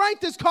human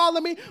strength is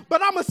calling me,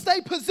 but I'm going to stay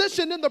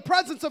positioned in the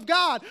presence of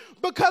God,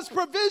 because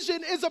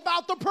provision is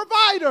about the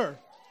provider.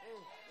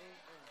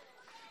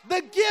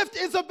 The gift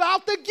is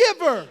about the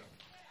giver.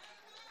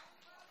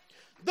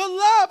 The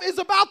love is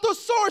about the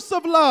source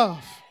of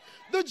love.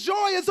 The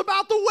joy is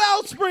about the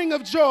wellspring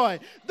of joy.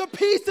 The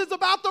peace is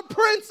about the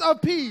Prince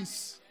of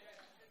Peace.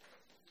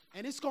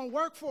 And it's going to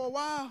work for a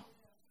while.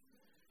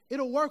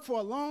 It'll work for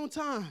a long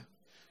time.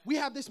 We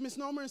have this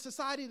misnomer in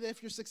society that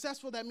if you're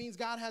successful, that means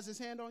God has his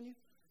hand on you.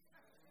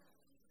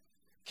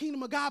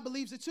 Kingdom of God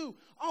believes it too.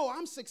 Oh,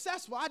 I'm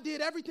successful. I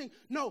did everything.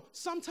 No,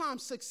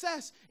 sometimes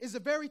success is the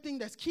very thing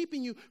that's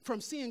keeping you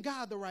from seeing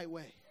God the right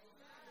way.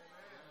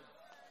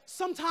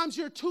 Sometimes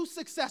you're too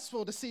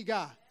successful to see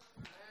God.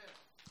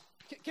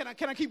 Can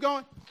I keep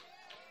going?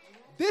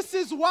 This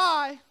is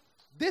why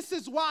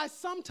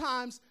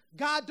sometimes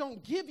God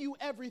don't give you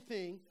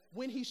everything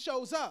when he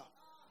shows up.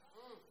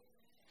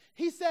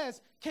 He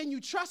says, can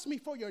you trust me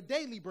for your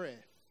daily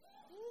bread?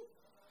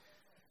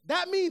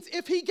 That means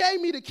if he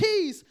gave me the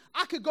keys,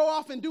 I could go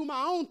off and do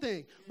my own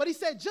thing. But he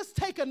said, just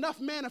take enough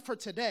manna for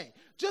today.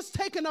 Just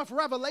take enough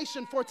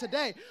revelation for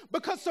today.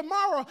 Because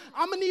tomorrow,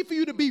 I'm going to need for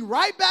you to be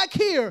right back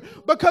here,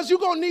 because you're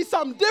going to need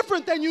something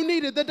different than you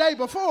needed the day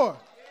before.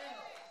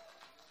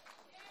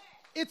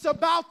 It's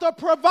about the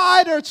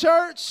provider,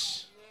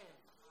 church.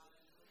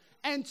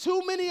 And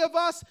too many of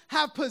us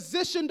have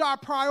positioned our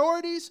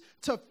priorities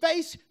to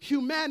face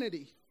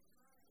humanity.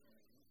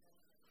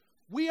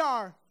 We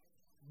are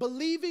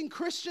believing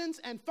Christians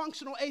and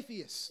functional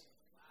atheists.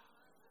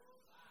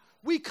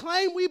 We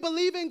claim we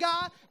believe in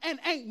God and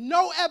ain't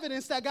no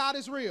evidence that God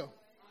is real.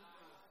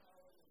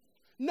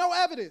 No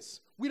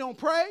evidence. We don't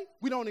pray.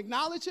 We don't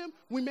acknowledge him.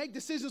 We make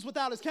decisions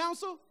without his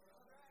counsel.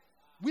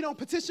 We don't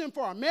petition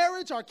for our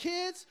marriage, our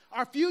kids,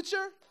 our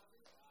future.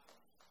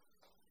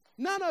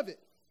 None of it.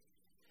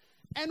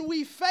 And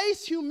we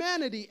face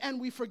humanity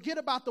and we forget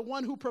about the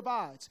one who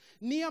provides.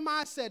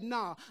 Nehemiah said,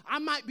 nah, I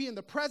might be in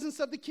the presence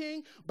of the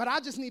king, but I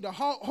just need to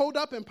hold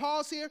up and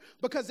pause here,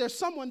 because there's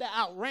someone that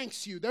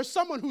outranks you. There's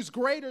someone who's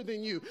greater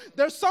than you.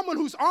 There's someone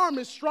whose arm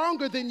is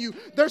stronger than you.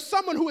 There's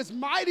someone who is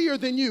mightier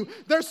than you.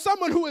 There's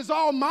someone who is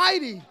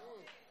almighty.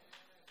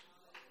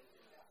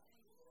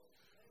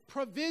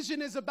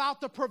 Provision is about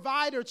the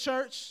provider,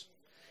 church.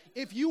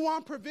 If you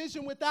want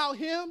provision without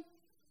him,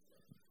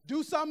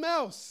 do something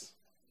else.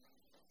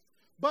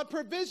 But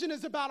provision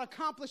is about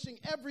accomplishing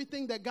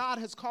everything that God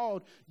has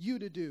called you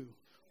to do.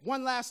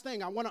 One last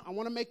thing, I want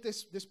to make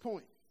this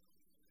point.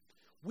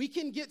 We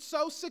can get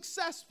so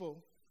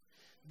successful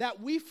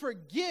that we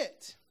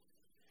forget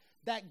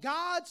that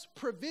God's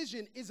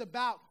provision is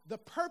about the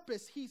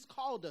purpose he's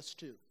called us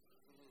to,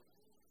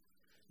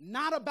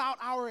 not about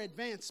our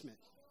advancement.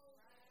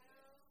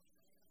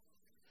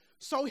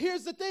 So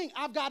here's the thing.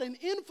 I've got an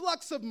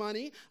influx of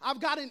money. I've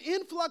got an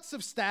influx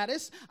of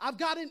status. I've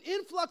got an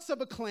influx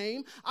of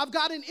acclaim. I've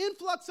got an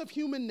influx of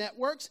human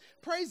networks.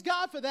 Praise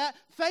God for that.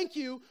 Thank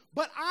you.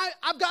 But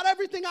I've got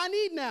everything I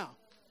need now.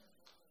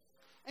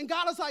 And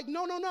God is like,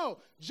 no.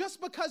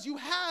 Just because you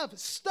have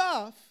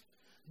stuff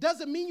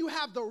doesn't mean you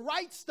have the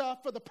right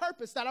stuff for the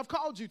purpose that I've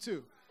called you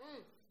to.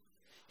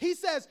 He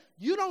says,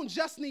 you don't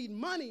just need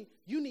money,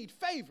 you need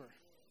favor.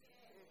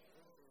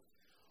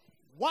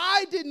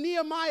 Why did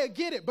Nehemiah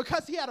get it?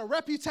 Because he had a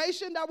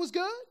reputation that was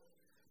good?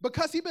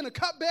 Because he'd been a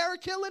cupbearer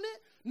killing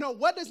it? No,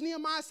 what does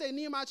Nehemiah say?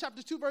 Nehemiah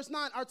chapter 2, verse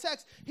 9, our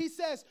text. He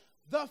says,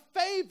 the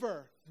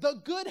favor, the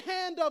good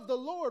hand of the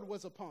Lord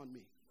was upon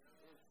me.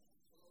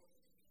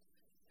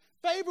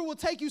 Favor will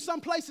take you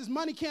some places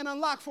money can't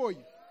unlock for you.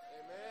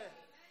 Amen.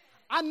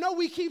 I know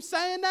we keep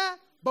saying that,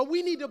 but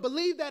we need to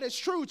believe that it's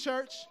true,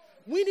 church.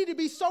 We need to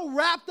be so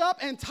wrapped up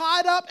and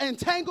tied up and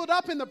tangled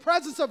up in the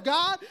presence of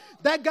God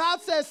that God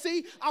says,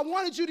 see, I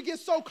wanted you to get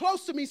so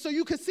close to me so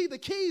you could see the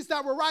keys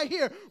that were right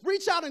here.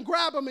 Reach out and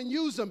grab them and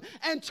use them.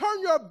 And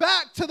turn your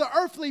back to the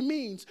earthly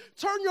means.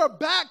 Turn your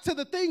back to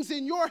the things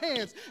in your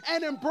hands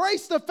and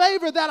embrace the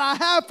favor that I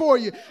have for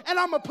you. And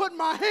I'm going to put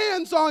my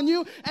hands on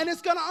you, and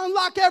it's going to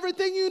unlock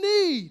everything you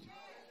need.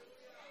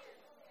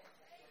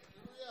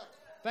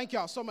 Thank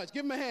y'all so much.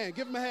 Give them a hand.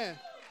 Give them a hand.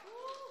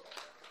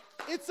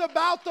 It's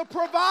about the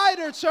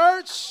provider,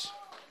 church.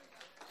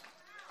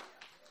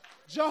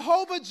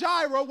 Jehovah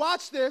Jireh,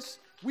 watch this.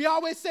 We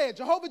always say it.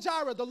 Jehovah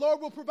Jireh, the Lord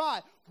will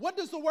provide. What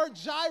does the word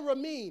Jireh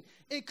mean?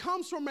 It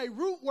comes from a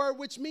root word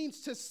which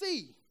means to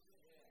see.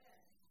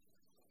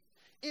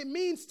 It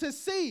means to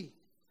see.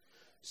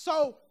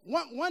 So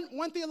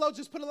one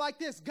theologian put it like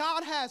this.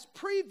 God has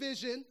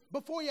prevision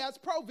before he has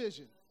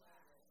provision.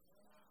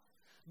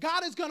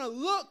 God is going to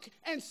look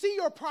and see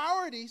your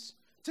priorities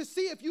to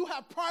see if you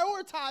have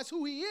prioritized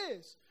who he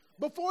is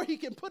before he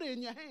can put it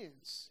in your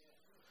hands.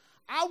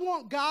 I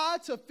want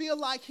God to feel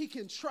like he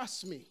can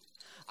trust me.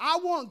 I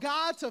want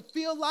God to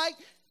feel like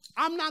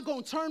I'm not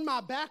going to turn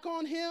my back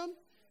on him.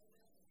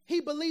 He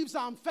believes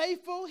I'm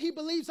faithful. He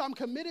believes I'm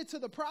committed to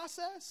the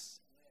process.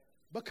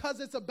 Because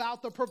it's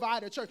about the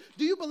provider. Church,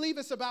 do you believe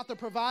it's about the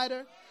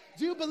provider?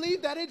 Do you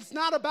believe that it's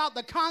not about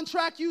the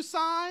contract you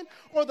sign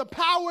or the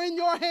power in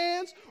your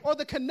hands or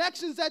the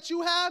connections that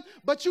you have,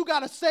 but you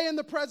got to stay in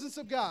the presence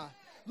of God?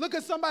 Look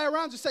at somebody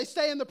around you, say,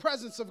 stay in the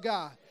presence of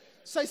God.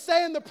 Say,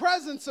 stay in the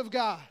presence of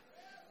God.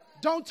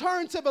 Don't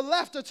turn to the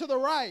left or to the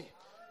right.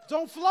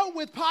 Don't float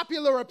with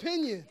popular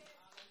opinion.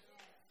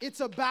 It's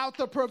about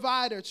the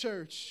provider,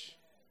 church.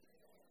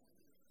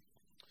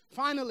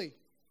 Finally,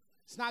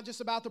 it's not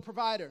just about the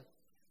provider.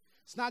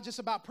 It's not just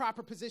about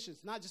proper positions.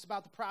 It's not just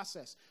about the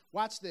process.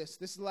 Watch this.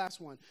 This is the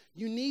last one.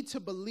 You need to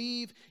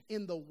believe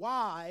in the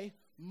why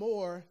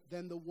more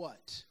than the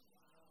what.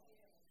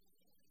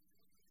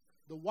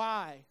 The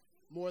why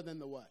more than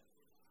the what.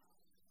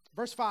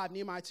 Verse 5,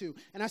 Nehemiah 2.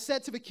 And I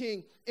said to the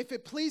king, if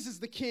it pleases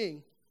the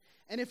king,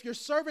 and if your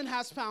servant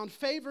has found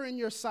favor in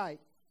your sight,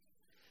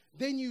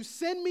 then you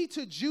send me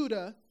to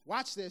Judah,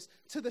 watch this,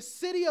 to the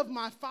city of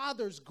my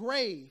father's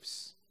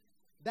graves,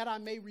 that I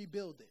may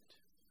rebuild it.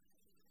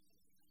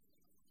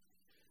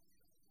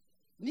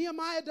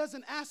 Nehemiah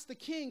doesn't ask the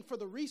king for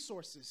the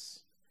resources.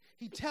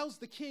 He tells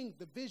the king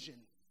the vision.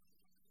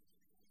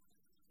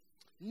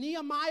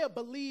 Nehemiah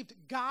believed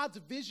God's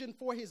vision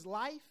for his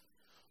life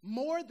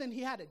more than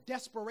he had a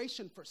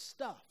desperation for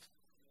stuff.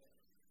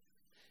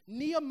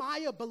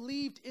 Nehemiah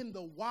believed in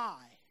the why,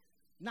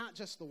 not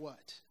just the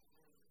what.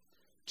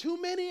 Too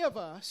many of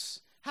us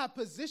have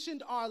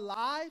positioned our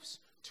lives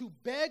to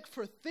beg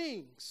for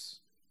things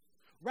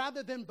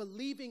rather than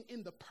believing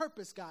in the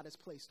purpose God has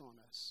placed on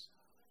us.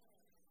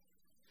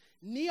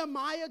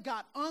 Nehemiah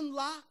got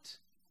unlocked.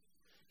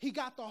 He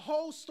got the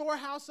whole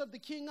storehouse of the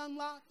king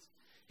unlocked.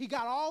 He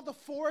got all the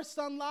forests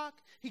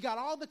unlocked. He got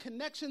all the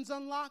connections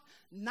unlocked,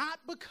 not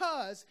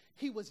because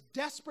he was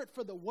desperate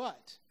for the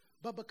what,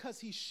 but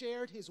because he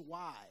shared his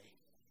why.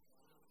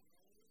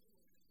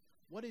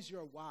 What is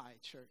your why,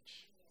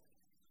 church?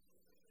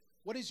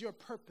 What is your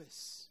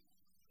purpose?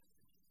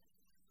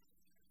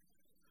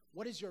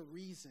 What is your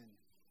reason?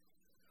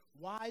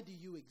 Why do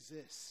you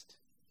exist?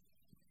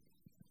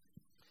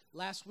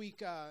 Last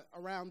week,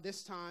 around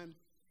this time,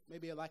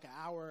 maybe like an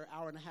hour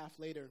and a half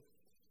later,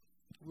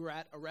 we were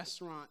at a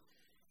restaurant,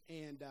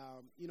 and,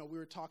 we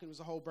were talking. It was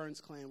a whole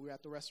Burns clan. We were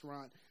at the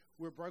restaurant.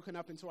 We were broken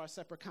up into our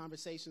separate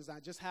conversations. I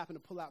just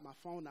happened to pull out my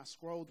phone, and I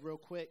scrolled real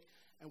quick,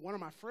 and one of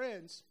my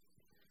friends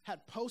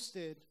had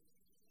posted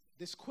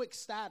this quick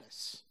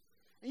status.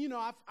 And,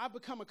 I've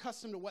become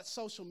accustomed to what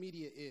social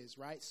media is,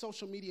 right?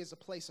 Social media is a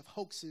place of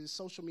hoaxes.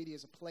 Social media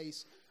is a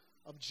place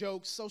of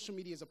jokes. Social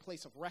media is a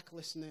place of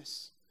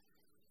recklessness.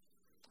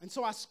 And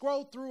so I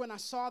scrolled through and I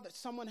saw that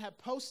someone had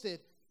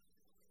posted,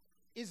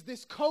 is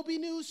this Kobe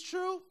news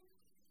true?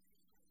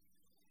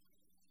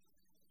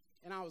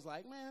 And I was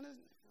like, man,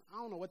 I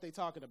don't know what they're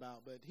talking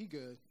about, but he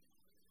good.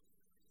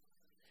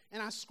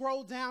 And I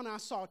scrolled down and I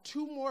saw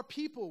two more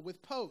people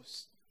with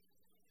posts.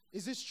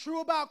 Is this true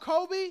about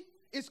Kobe?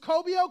 Is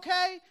Kobe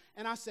okay?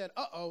 And I said,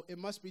 uh-oh, it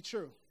must be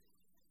true.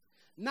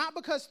 Not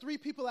because three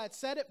people had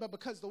said it, but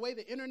because the way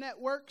the internet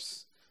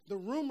works, the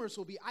rumors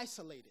will be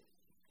isolated.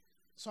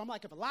 So I'm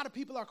like, if a lot of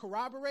people are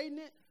corroborating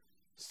it,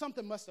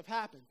 something must have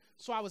happened.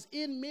 So I was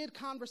in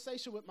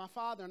mid-conversation with my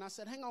father, and I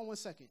said, hang on one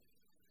second.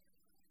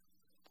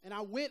 And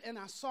I went and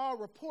I saw a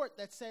report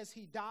that says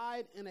he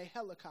died in a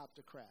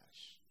helicopter crash.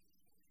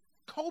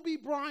 Kobe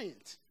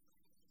Bryant.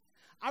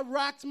 I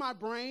racked my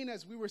brain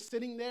as we were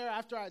sitting there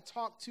after I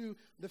talked to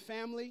the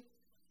family.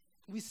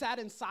 We sat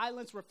in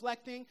silence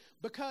reflecting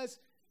because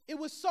it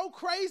was so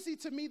crazy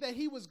to me that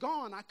he was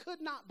gone. I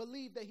could not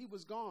believe that he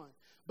was gone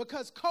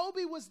because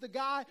Kobe was the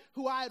guy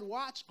who I had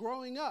watched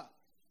growing up.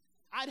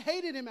 I'd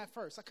hated him at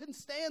first. I couldn't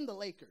stand the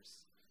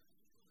Lakers.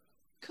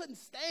 Couldn't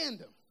stand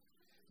them.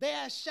 They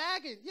had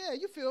Shaq. Yeah,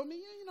 you feel me?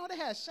 They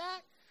had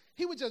Shaq.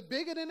 He was just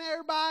bigger than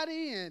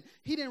everybody, and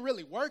he didn't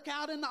really work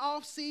out in the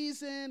off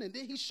season. And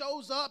then he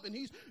shows up, and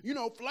he's,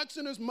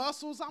 flexing his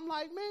muscles. I'm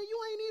like, man, you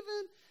ain't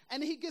even.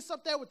 And he gets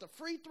up there with the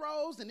free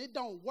throws, and it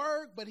don't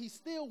work, but he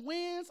still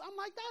wins. I'm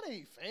like, that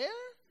ain't fair.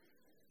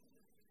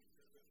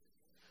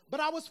 But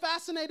I was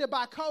fascinated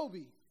by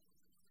Kobe.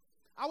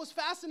 I was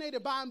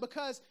fascinated by him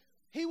because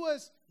he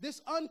was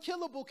this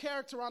unkillable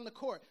character on the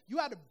court. You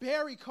had to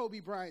bury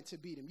Kobe Bryant to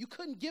beat him. You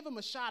couldn't give him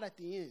a shot at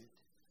the end.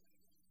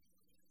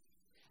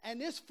 And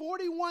this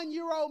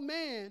 41-year-old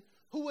man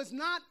who was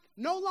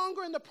no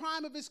longer in the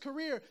prime of his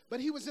career, but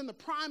he was in the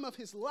prime of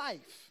his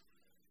life.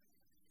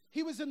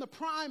 He was in the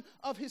prime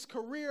of his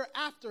career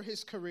after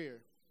his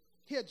career.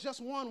 He had just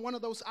won one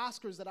of those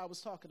Oscars that I was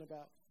talking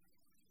about.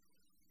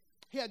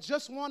 He had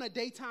just won a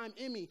daytime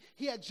Emmy.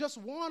 He had just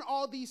won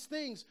all these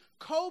things.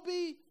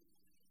 Kobe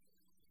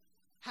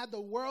had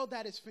the world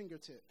at his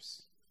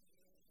fingertips.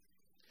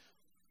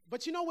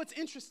 But you know what's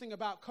interesting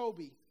about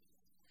Kobe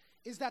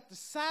is that the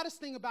saddest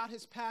thing about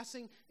his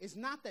passing is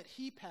not that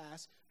he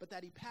passed, but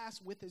that he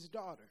passed with his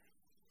daughter.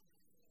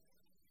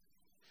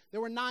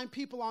 There were 9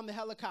 people on the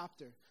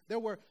helicopter. There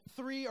were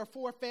 3 or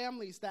 4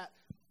 families that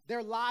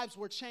their lives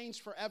were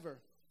changed forever.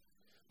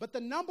 But the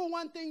number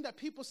one thing that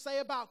people say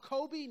about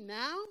Kobe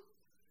now,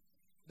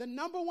 The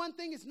number one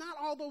thing is not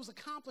all those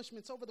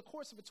accomplishments over the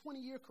course of a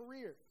 20-year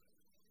career.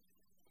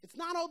 It's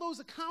not all those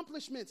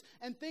accomplishments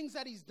and things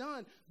that he's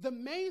done. The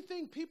main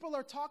thing people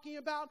are talking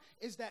about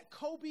is that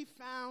Kobe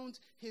found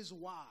his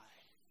why.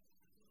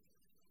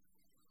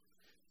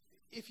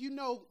 If you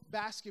know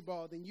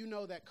basketball, then you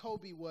know that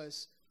Kobe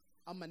was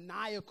a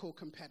maniacal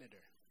competitor.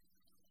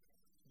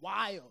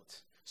 Wild.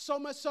 So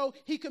much so,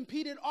 he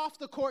competed off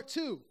the court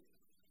too.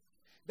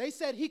 They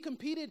said he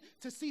competed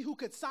to see who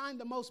could sign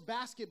the most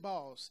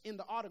basketballs in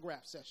the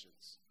autograph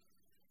sessions.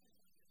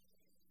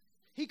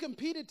 He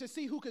competed to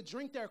see who could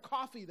drink their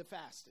coffee the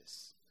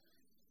fastest.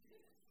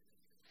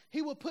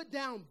 He would put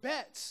down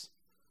bets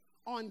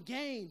on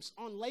games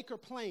on Laker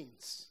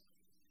planes,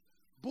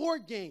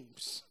 board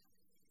games.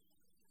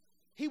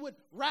 He would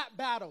rap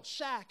battle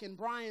Shaq and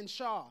Brian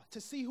Shaw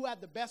to see who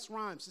had the best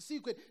rhymes, to see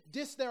who could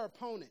diss their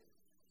opponent.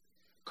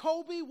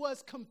 Kobe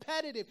was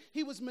competitive.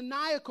 He was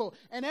maniacal.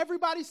 And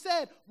everybody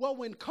said, well,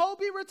 when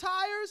Kobe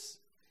retires,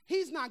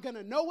 he's not going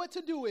to know what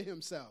to do with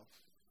himself.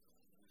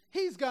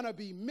 He's going to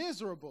be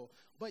miserable.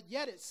 But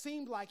yet it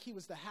seemed like he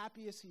was the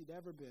happiest he'd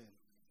ever been.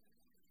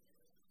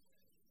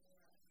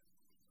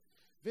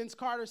 Vince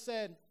Carter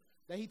said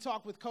that he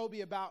talked with Kobe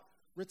about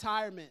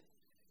retirement.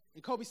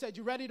 And Kobe said,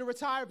 you ready to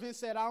retire? Vince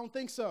said, I don't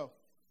think so.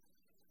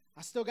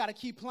 I still got to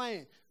keep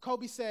playing.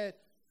 Kobe said,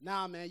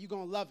 nah, man, you're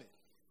going to love it.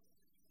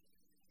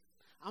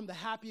 I'm the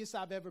happiest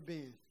I've ever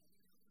been.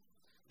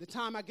 The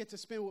time I get to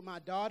spend with my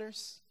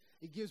daughters,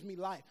 it gives me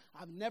life.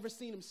 I've never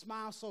seen him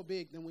smile so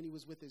big than when he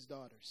was with his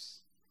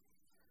daughters.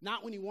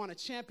 Not when he won a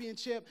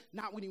championship,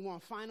 not when he won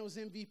finals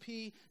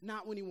MVP,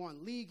 not when he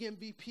won league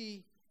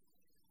MVP.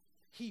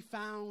 He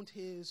found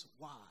his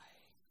why.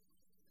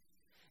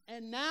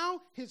 And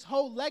now his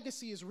whole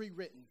legacy is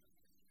rewritten.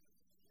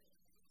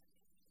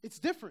 It's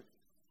different.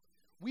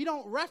 We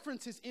don't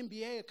reference his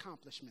NBA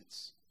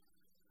accomplishments.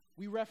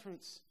 We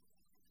reference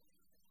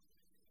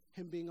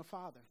him being a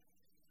father.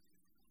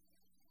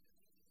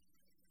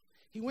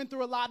 He went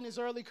through a lot in his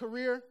early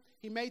career.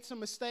 He made some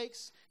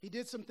mistakes. He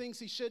did some things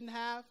he shouldn't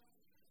have.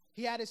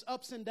 He had his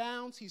ups and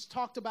downs. He's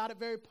talked about it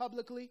very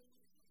publicly.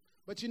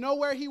 But you know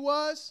where he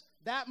was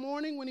that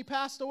morning when he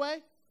passed away?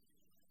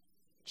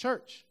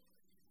 Church.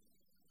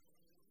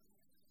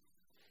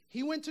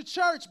 He went to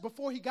church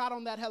before he got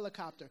on that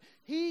helicopter.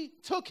 He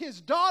took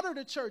his daughter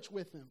to church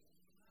with him.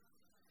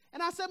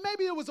 And I said,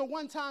 maybe it was a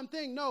one-time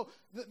thing. No,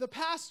 the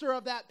pastor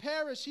of that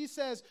parish, he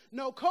says,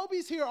 no,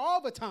 Kobe's here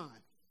all the time.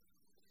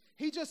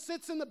 He just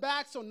sits in the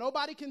back so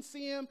nobody can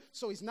see him,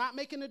 so he's not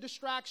making a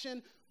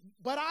distraction.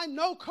 But I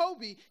know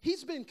Kobe,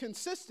 he's been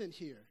consistent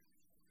here.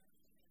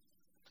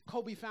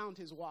 Kobe found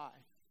his why.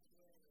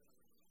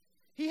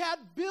 He had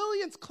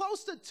billions,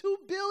 close to $2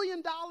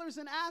 billion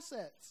in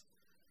assets.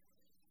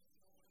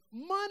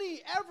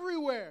 Money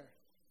everywhere.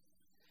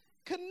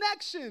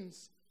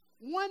 Connections.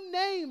 One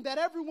name that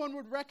everyone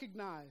would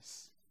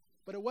recognize.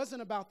 But it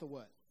wasn't about the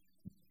what.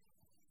 It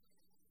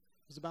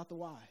was about the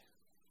why.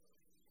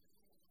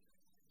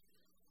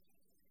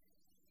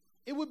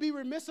 It would be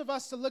remiss of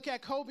us to look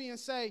at Kobe and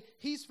say,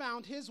 he's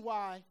found his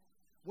why,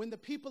 when the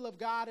people of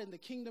God and the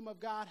kingdom of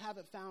God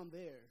haven't found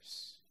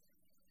theirs.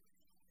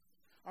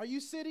 Are you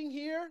sitting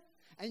here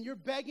and you're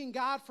begging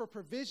God for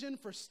provision,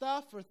 for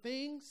stuff, for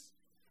things?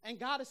 And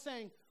God is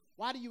saying,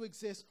 why do you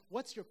exist?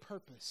 What's your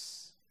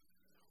purpose?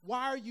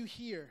 Why are you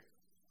here?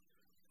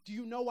 Do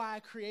you know why I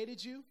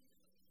created you?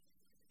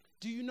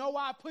 Do you know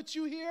why I put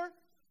you here?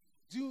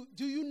 Do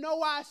you know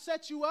why I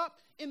set you up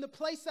in the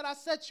place that I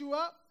set you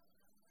up?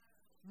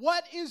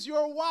 What is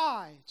your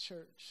why,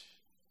 church?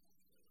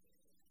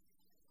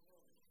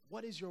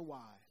 What is your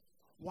why?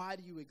 Why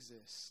do you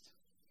exist?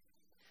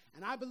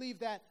 And I believe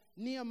that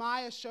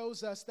Nehemiah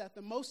shows us that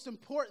the most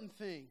important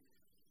thing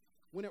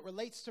when it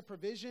relates to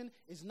provision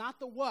is not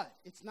the what,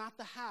 it's not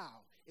the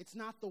how, it's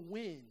not the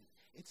when,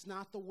 it's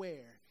not the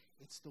where,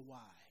 it's the why.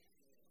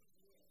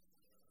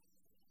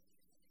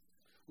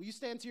 Will you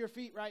stand to your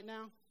feet right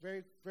now?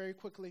 Very, very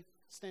quickly,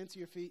 stand to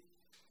your feet.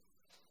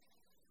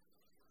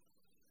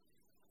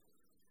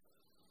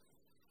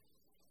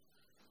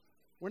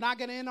 We're not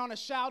going to end on a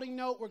shouting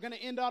note. We're going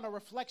to end on a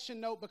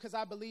reflection note because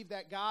I believe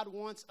that God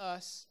wants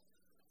us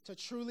to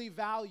truly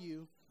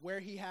value where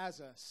he has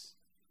us.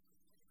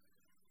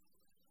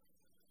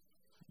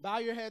 Bow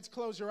your heads,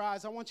 close your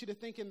eyes. I want you to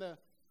think in the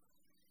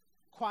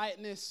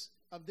quietness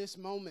of this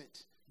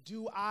moment.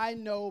 Do I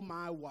know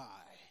my why?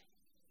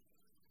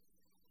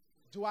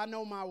 Do I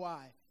know my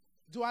why?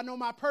 Do I know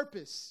my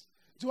purpose?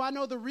 Do I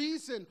know the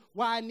reason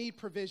why I need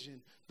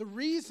provision? The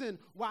reason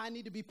why I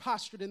need to be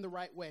postured in the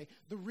right way?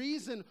 The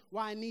reason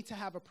why I need to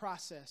have a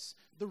process?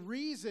 The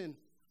reason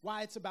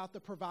why it's about the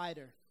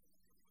provider?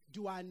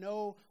 Do I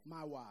know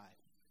my why?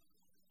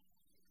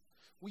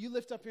 Will you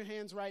lift up your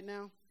hands right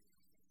now?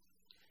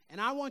 And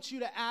I want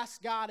you to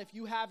ask God, if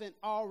you haven't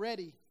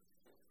already,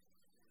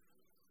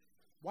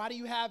 why do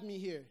you have me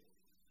here?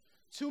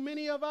 Too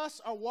many of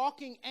us are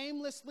walking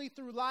aimlessly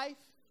through life.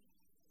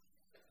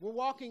 We're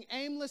walking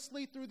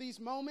aimlessly through these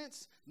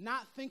moments,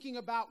 not thinking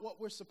about what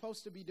we're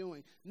supposed to be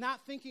doing,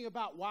 not thinking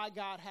about why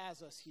God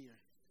has us here.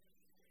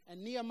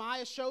 And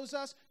Nehemiah shows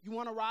us, you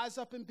want to rise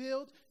up and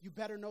build, you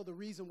better know the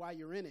reason why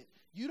you're in it.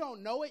 You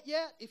don't know it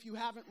yet if you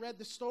haven't read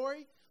the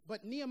story,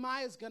 but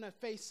Nehemiah is going to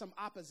face some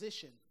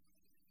opposition.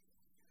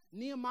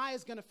 Nehemiah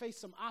is going to face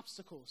some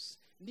obstacles.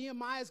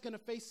 Nehemiah is going to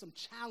face some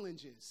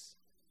challenges.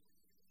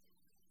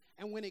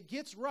 And when it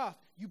gets rough,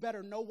 you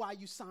better know why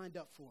you signed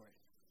up for it.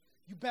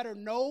 You better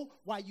know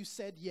why you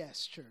said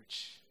yes,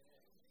 church.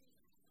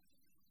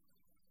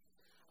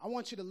 I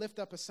want you to lift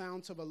up a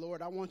sound to the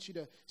Lord. I want you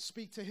to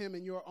speak to him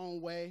in your own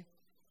way.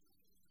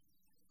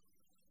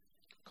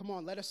 Come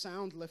on, let a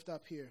sound lift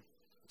up here.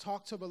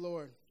 Talk to the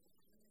Lord.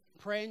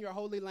 Pray in your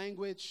holy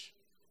language.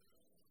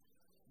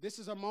 This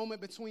is a moment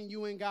between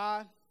you and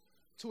God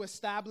to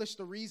establish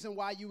the reason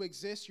why you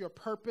exist, your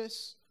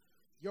purpose,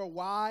 your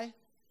why.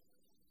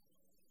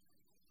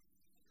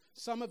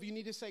 Some of you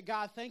need to say,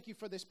 God, thank you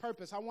for this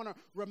purpose. I want to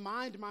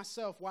remind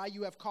myself why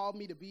you have called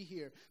me to be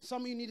here.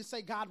 Some of you need to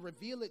say, God,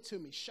 reveal it to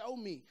me. Show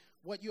me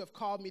what you have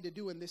called me to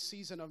do in this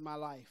season of my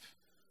life.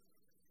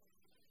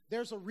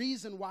 There's a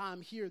reason why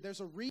I'm here.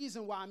 There's a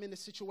reason why I'm in the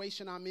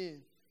situation I'm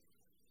in.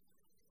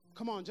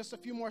 Come on, just a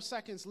few more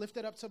seconds. Lift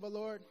it up to the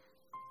Lord.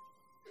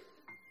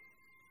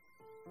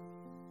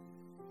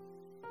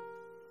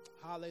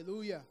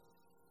 Hallelujah.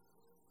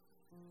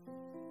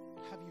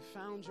 Have you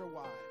found your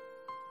why?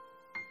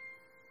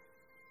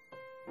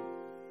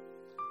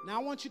 Now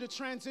I want you to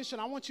transition.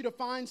 I want you to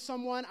find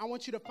someone. I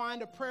want you to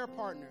find a prayer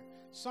partner,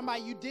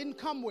 somebody you didn't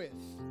come with.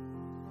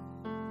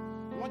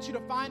 I want you to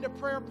find a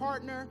prayer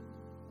partner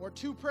or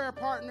two prayer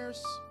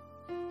partners,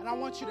 and I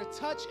want you to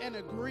touch and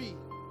agree.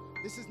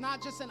 This is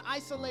not just an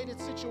isolated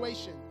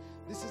situation.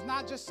 This is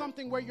not just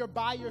something where you're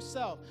by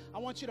yourself. I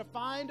want you to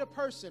find a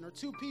person or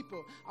two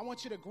people. I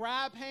want you to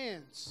grab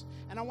hands,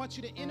 and I want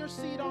you to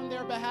intercede on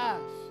their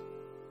behalf.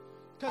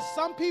 Because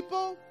some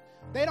people,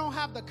 they don't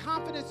have the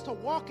confidence to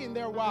walk in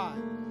their why.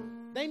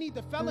 They need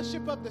the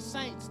fellowship of the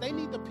saints. They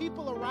need the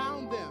people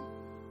around them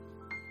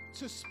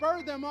to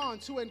spur them on,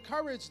 to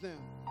encourage them.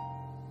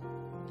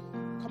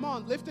 Come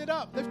on, lift it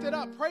up,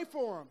 pray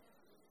for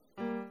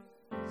them.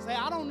 Say,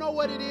 I don't know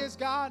what it is,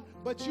 God,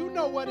 but you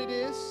know what it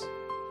is.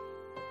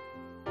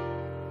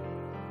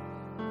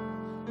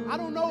 I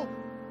don't know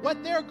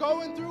what they're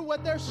going through,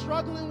 what they're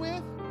struggling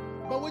with,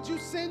 but would you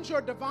send your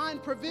divine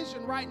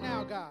provision right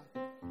now, God?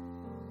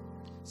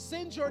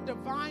 Send your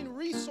divine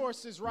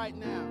resources right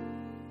now.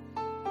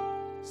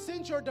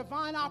 Send your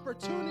divine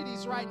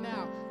opportunities right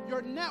now.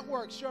 Your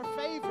networks, your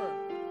favor.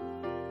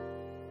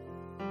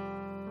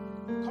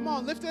 Come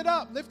on, lift it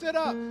up, lift it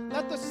up.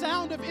 Let the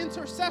sound of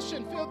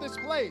intercession fill this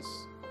place.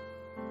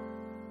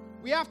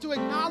 We have to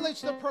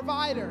acknowledge the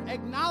provider.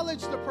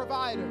 Acknowledge the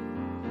provider.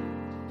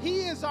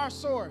 He is our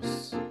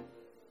source.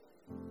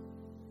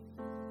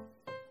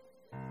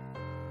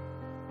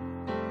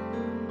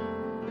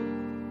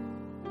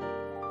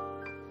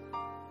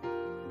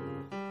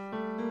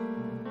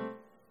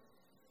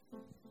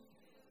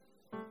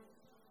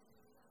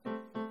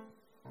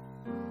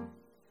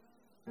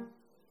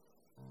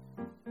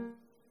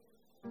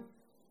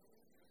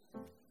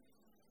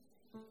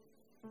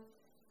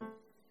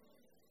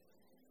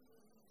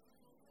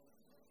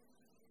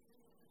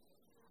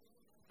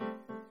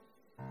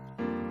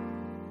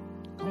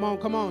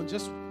 Come on.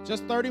 Just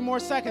 30 more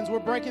seconds. We're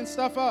breaking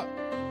stuff up.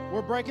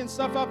 We're breaking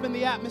stuff up in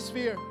the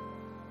atmosphere.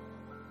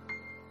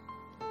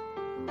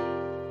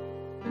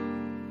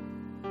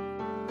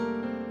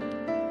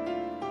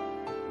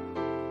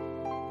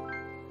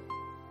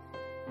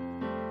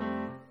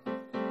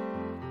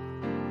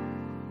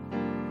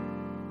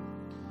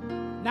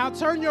 Now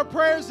turn your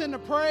prayers into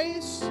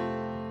praise.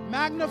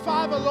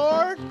 Magnify the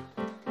Lord.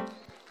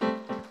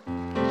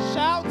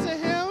 Shout to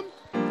him.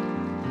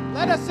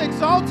 Let us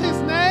exalt his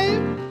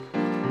name.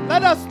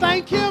 Let us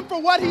thank him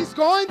for what he's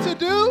going to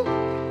do.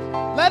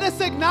 Let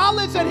us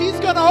acknowledge that he's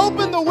going to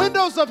open the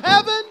windows of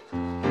heaven.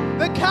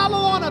 The cattle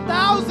on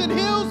 1,000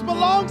 hills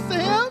belongs to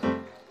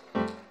him.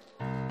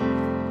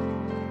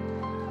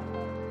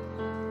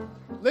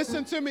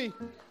 Listen to me.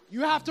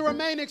 You have to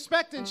remain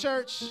expectant,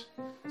 church.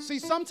 See,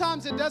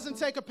 sometimes it doesn't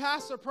take a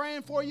pastor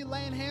praying for you,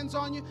 laying hands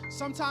on you.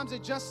 Sometimes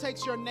it just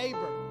takes your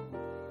neighbor.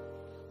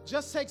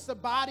 Just takes the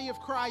body of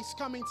Christ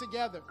coming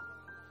together.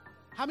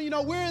 How many of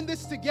you know we're in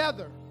this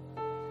together?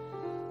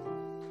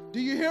 Do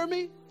you hear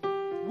me?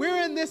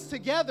 We're in this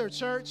together,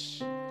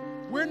 church.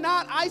 We're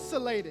not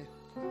isolated.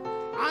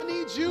 I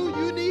need you,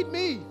 you need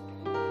me.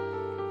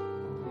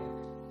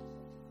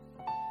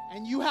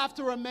 And you have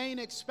to remain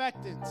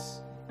expectant.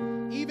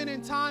 Even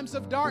in times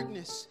of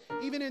darkness,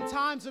 even in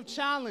times of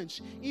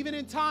challenge, even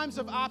in times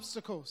of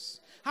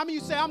obstacles. How many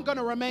of you say, I'm going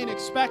to remain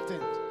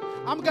expectant?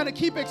 I'm going to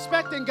keep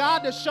expecting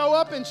God to show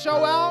up and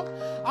show out.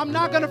 I'm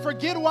not going to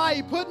forget why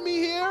he put me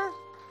here.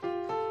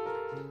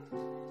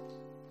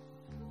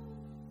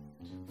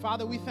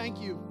 Father, we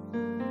thank you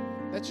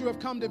that you have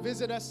come to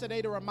visit us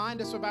today to remind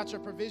us about your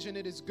provision.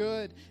 It is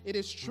good, it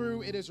is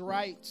true, it is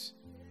right.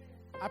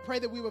 I pray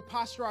that we would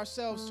posture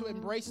ourselves to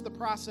embrace the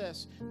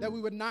process, that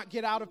we would not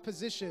get out of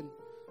position,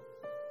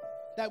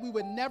 that we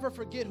would never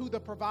forget who the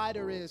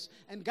provider is.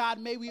 And God,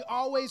 may we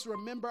always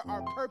remember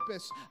our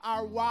purpose,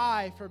 our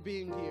why for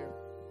being here.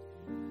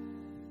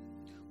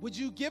 Would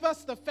you give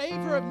us the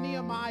favor of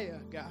Nehemiah,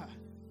 God?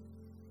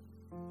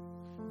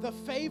 The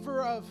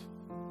favor of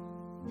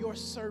your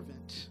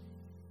servant.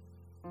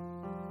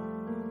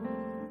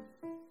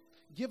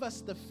 Give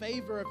us the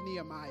favor of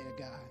Nehemiah,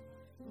 God.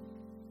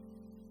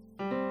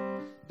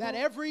 That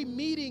every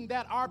meeting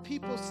that our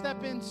people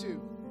step into,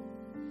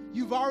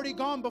 you've already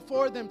gone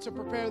before them to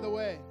prepare the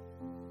way.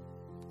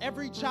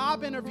 Every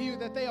job interview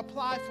that they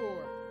apply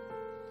for,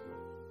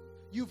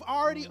 you've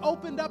already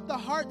opened up the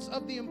hearts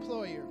of the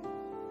employer.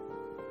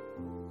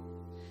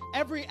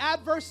 Every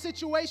adverse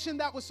situation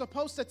that was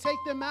supposed to take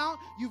them out,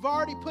 you've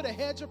already put a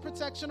hedge of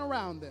protection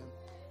around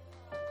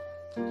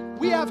them.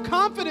 We have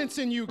confidence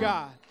in you,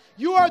 God.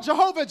 You are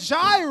Jehovah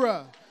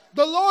Jireh,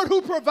 the Lord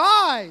who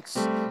provides,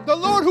 the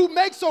Lord who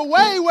makes a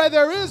way where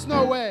there is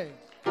no way.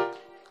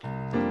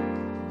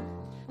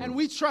 And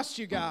we trust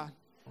you, God.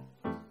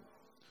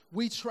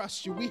 We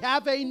trust you. We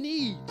have a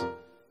need,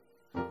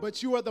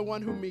 but you are the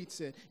one who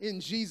meets it.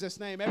 In Jesus'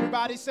 name.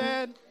 Everybody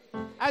said,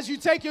 as you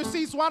take your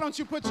seats, why don't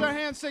you put your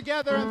hands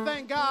together and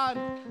thank God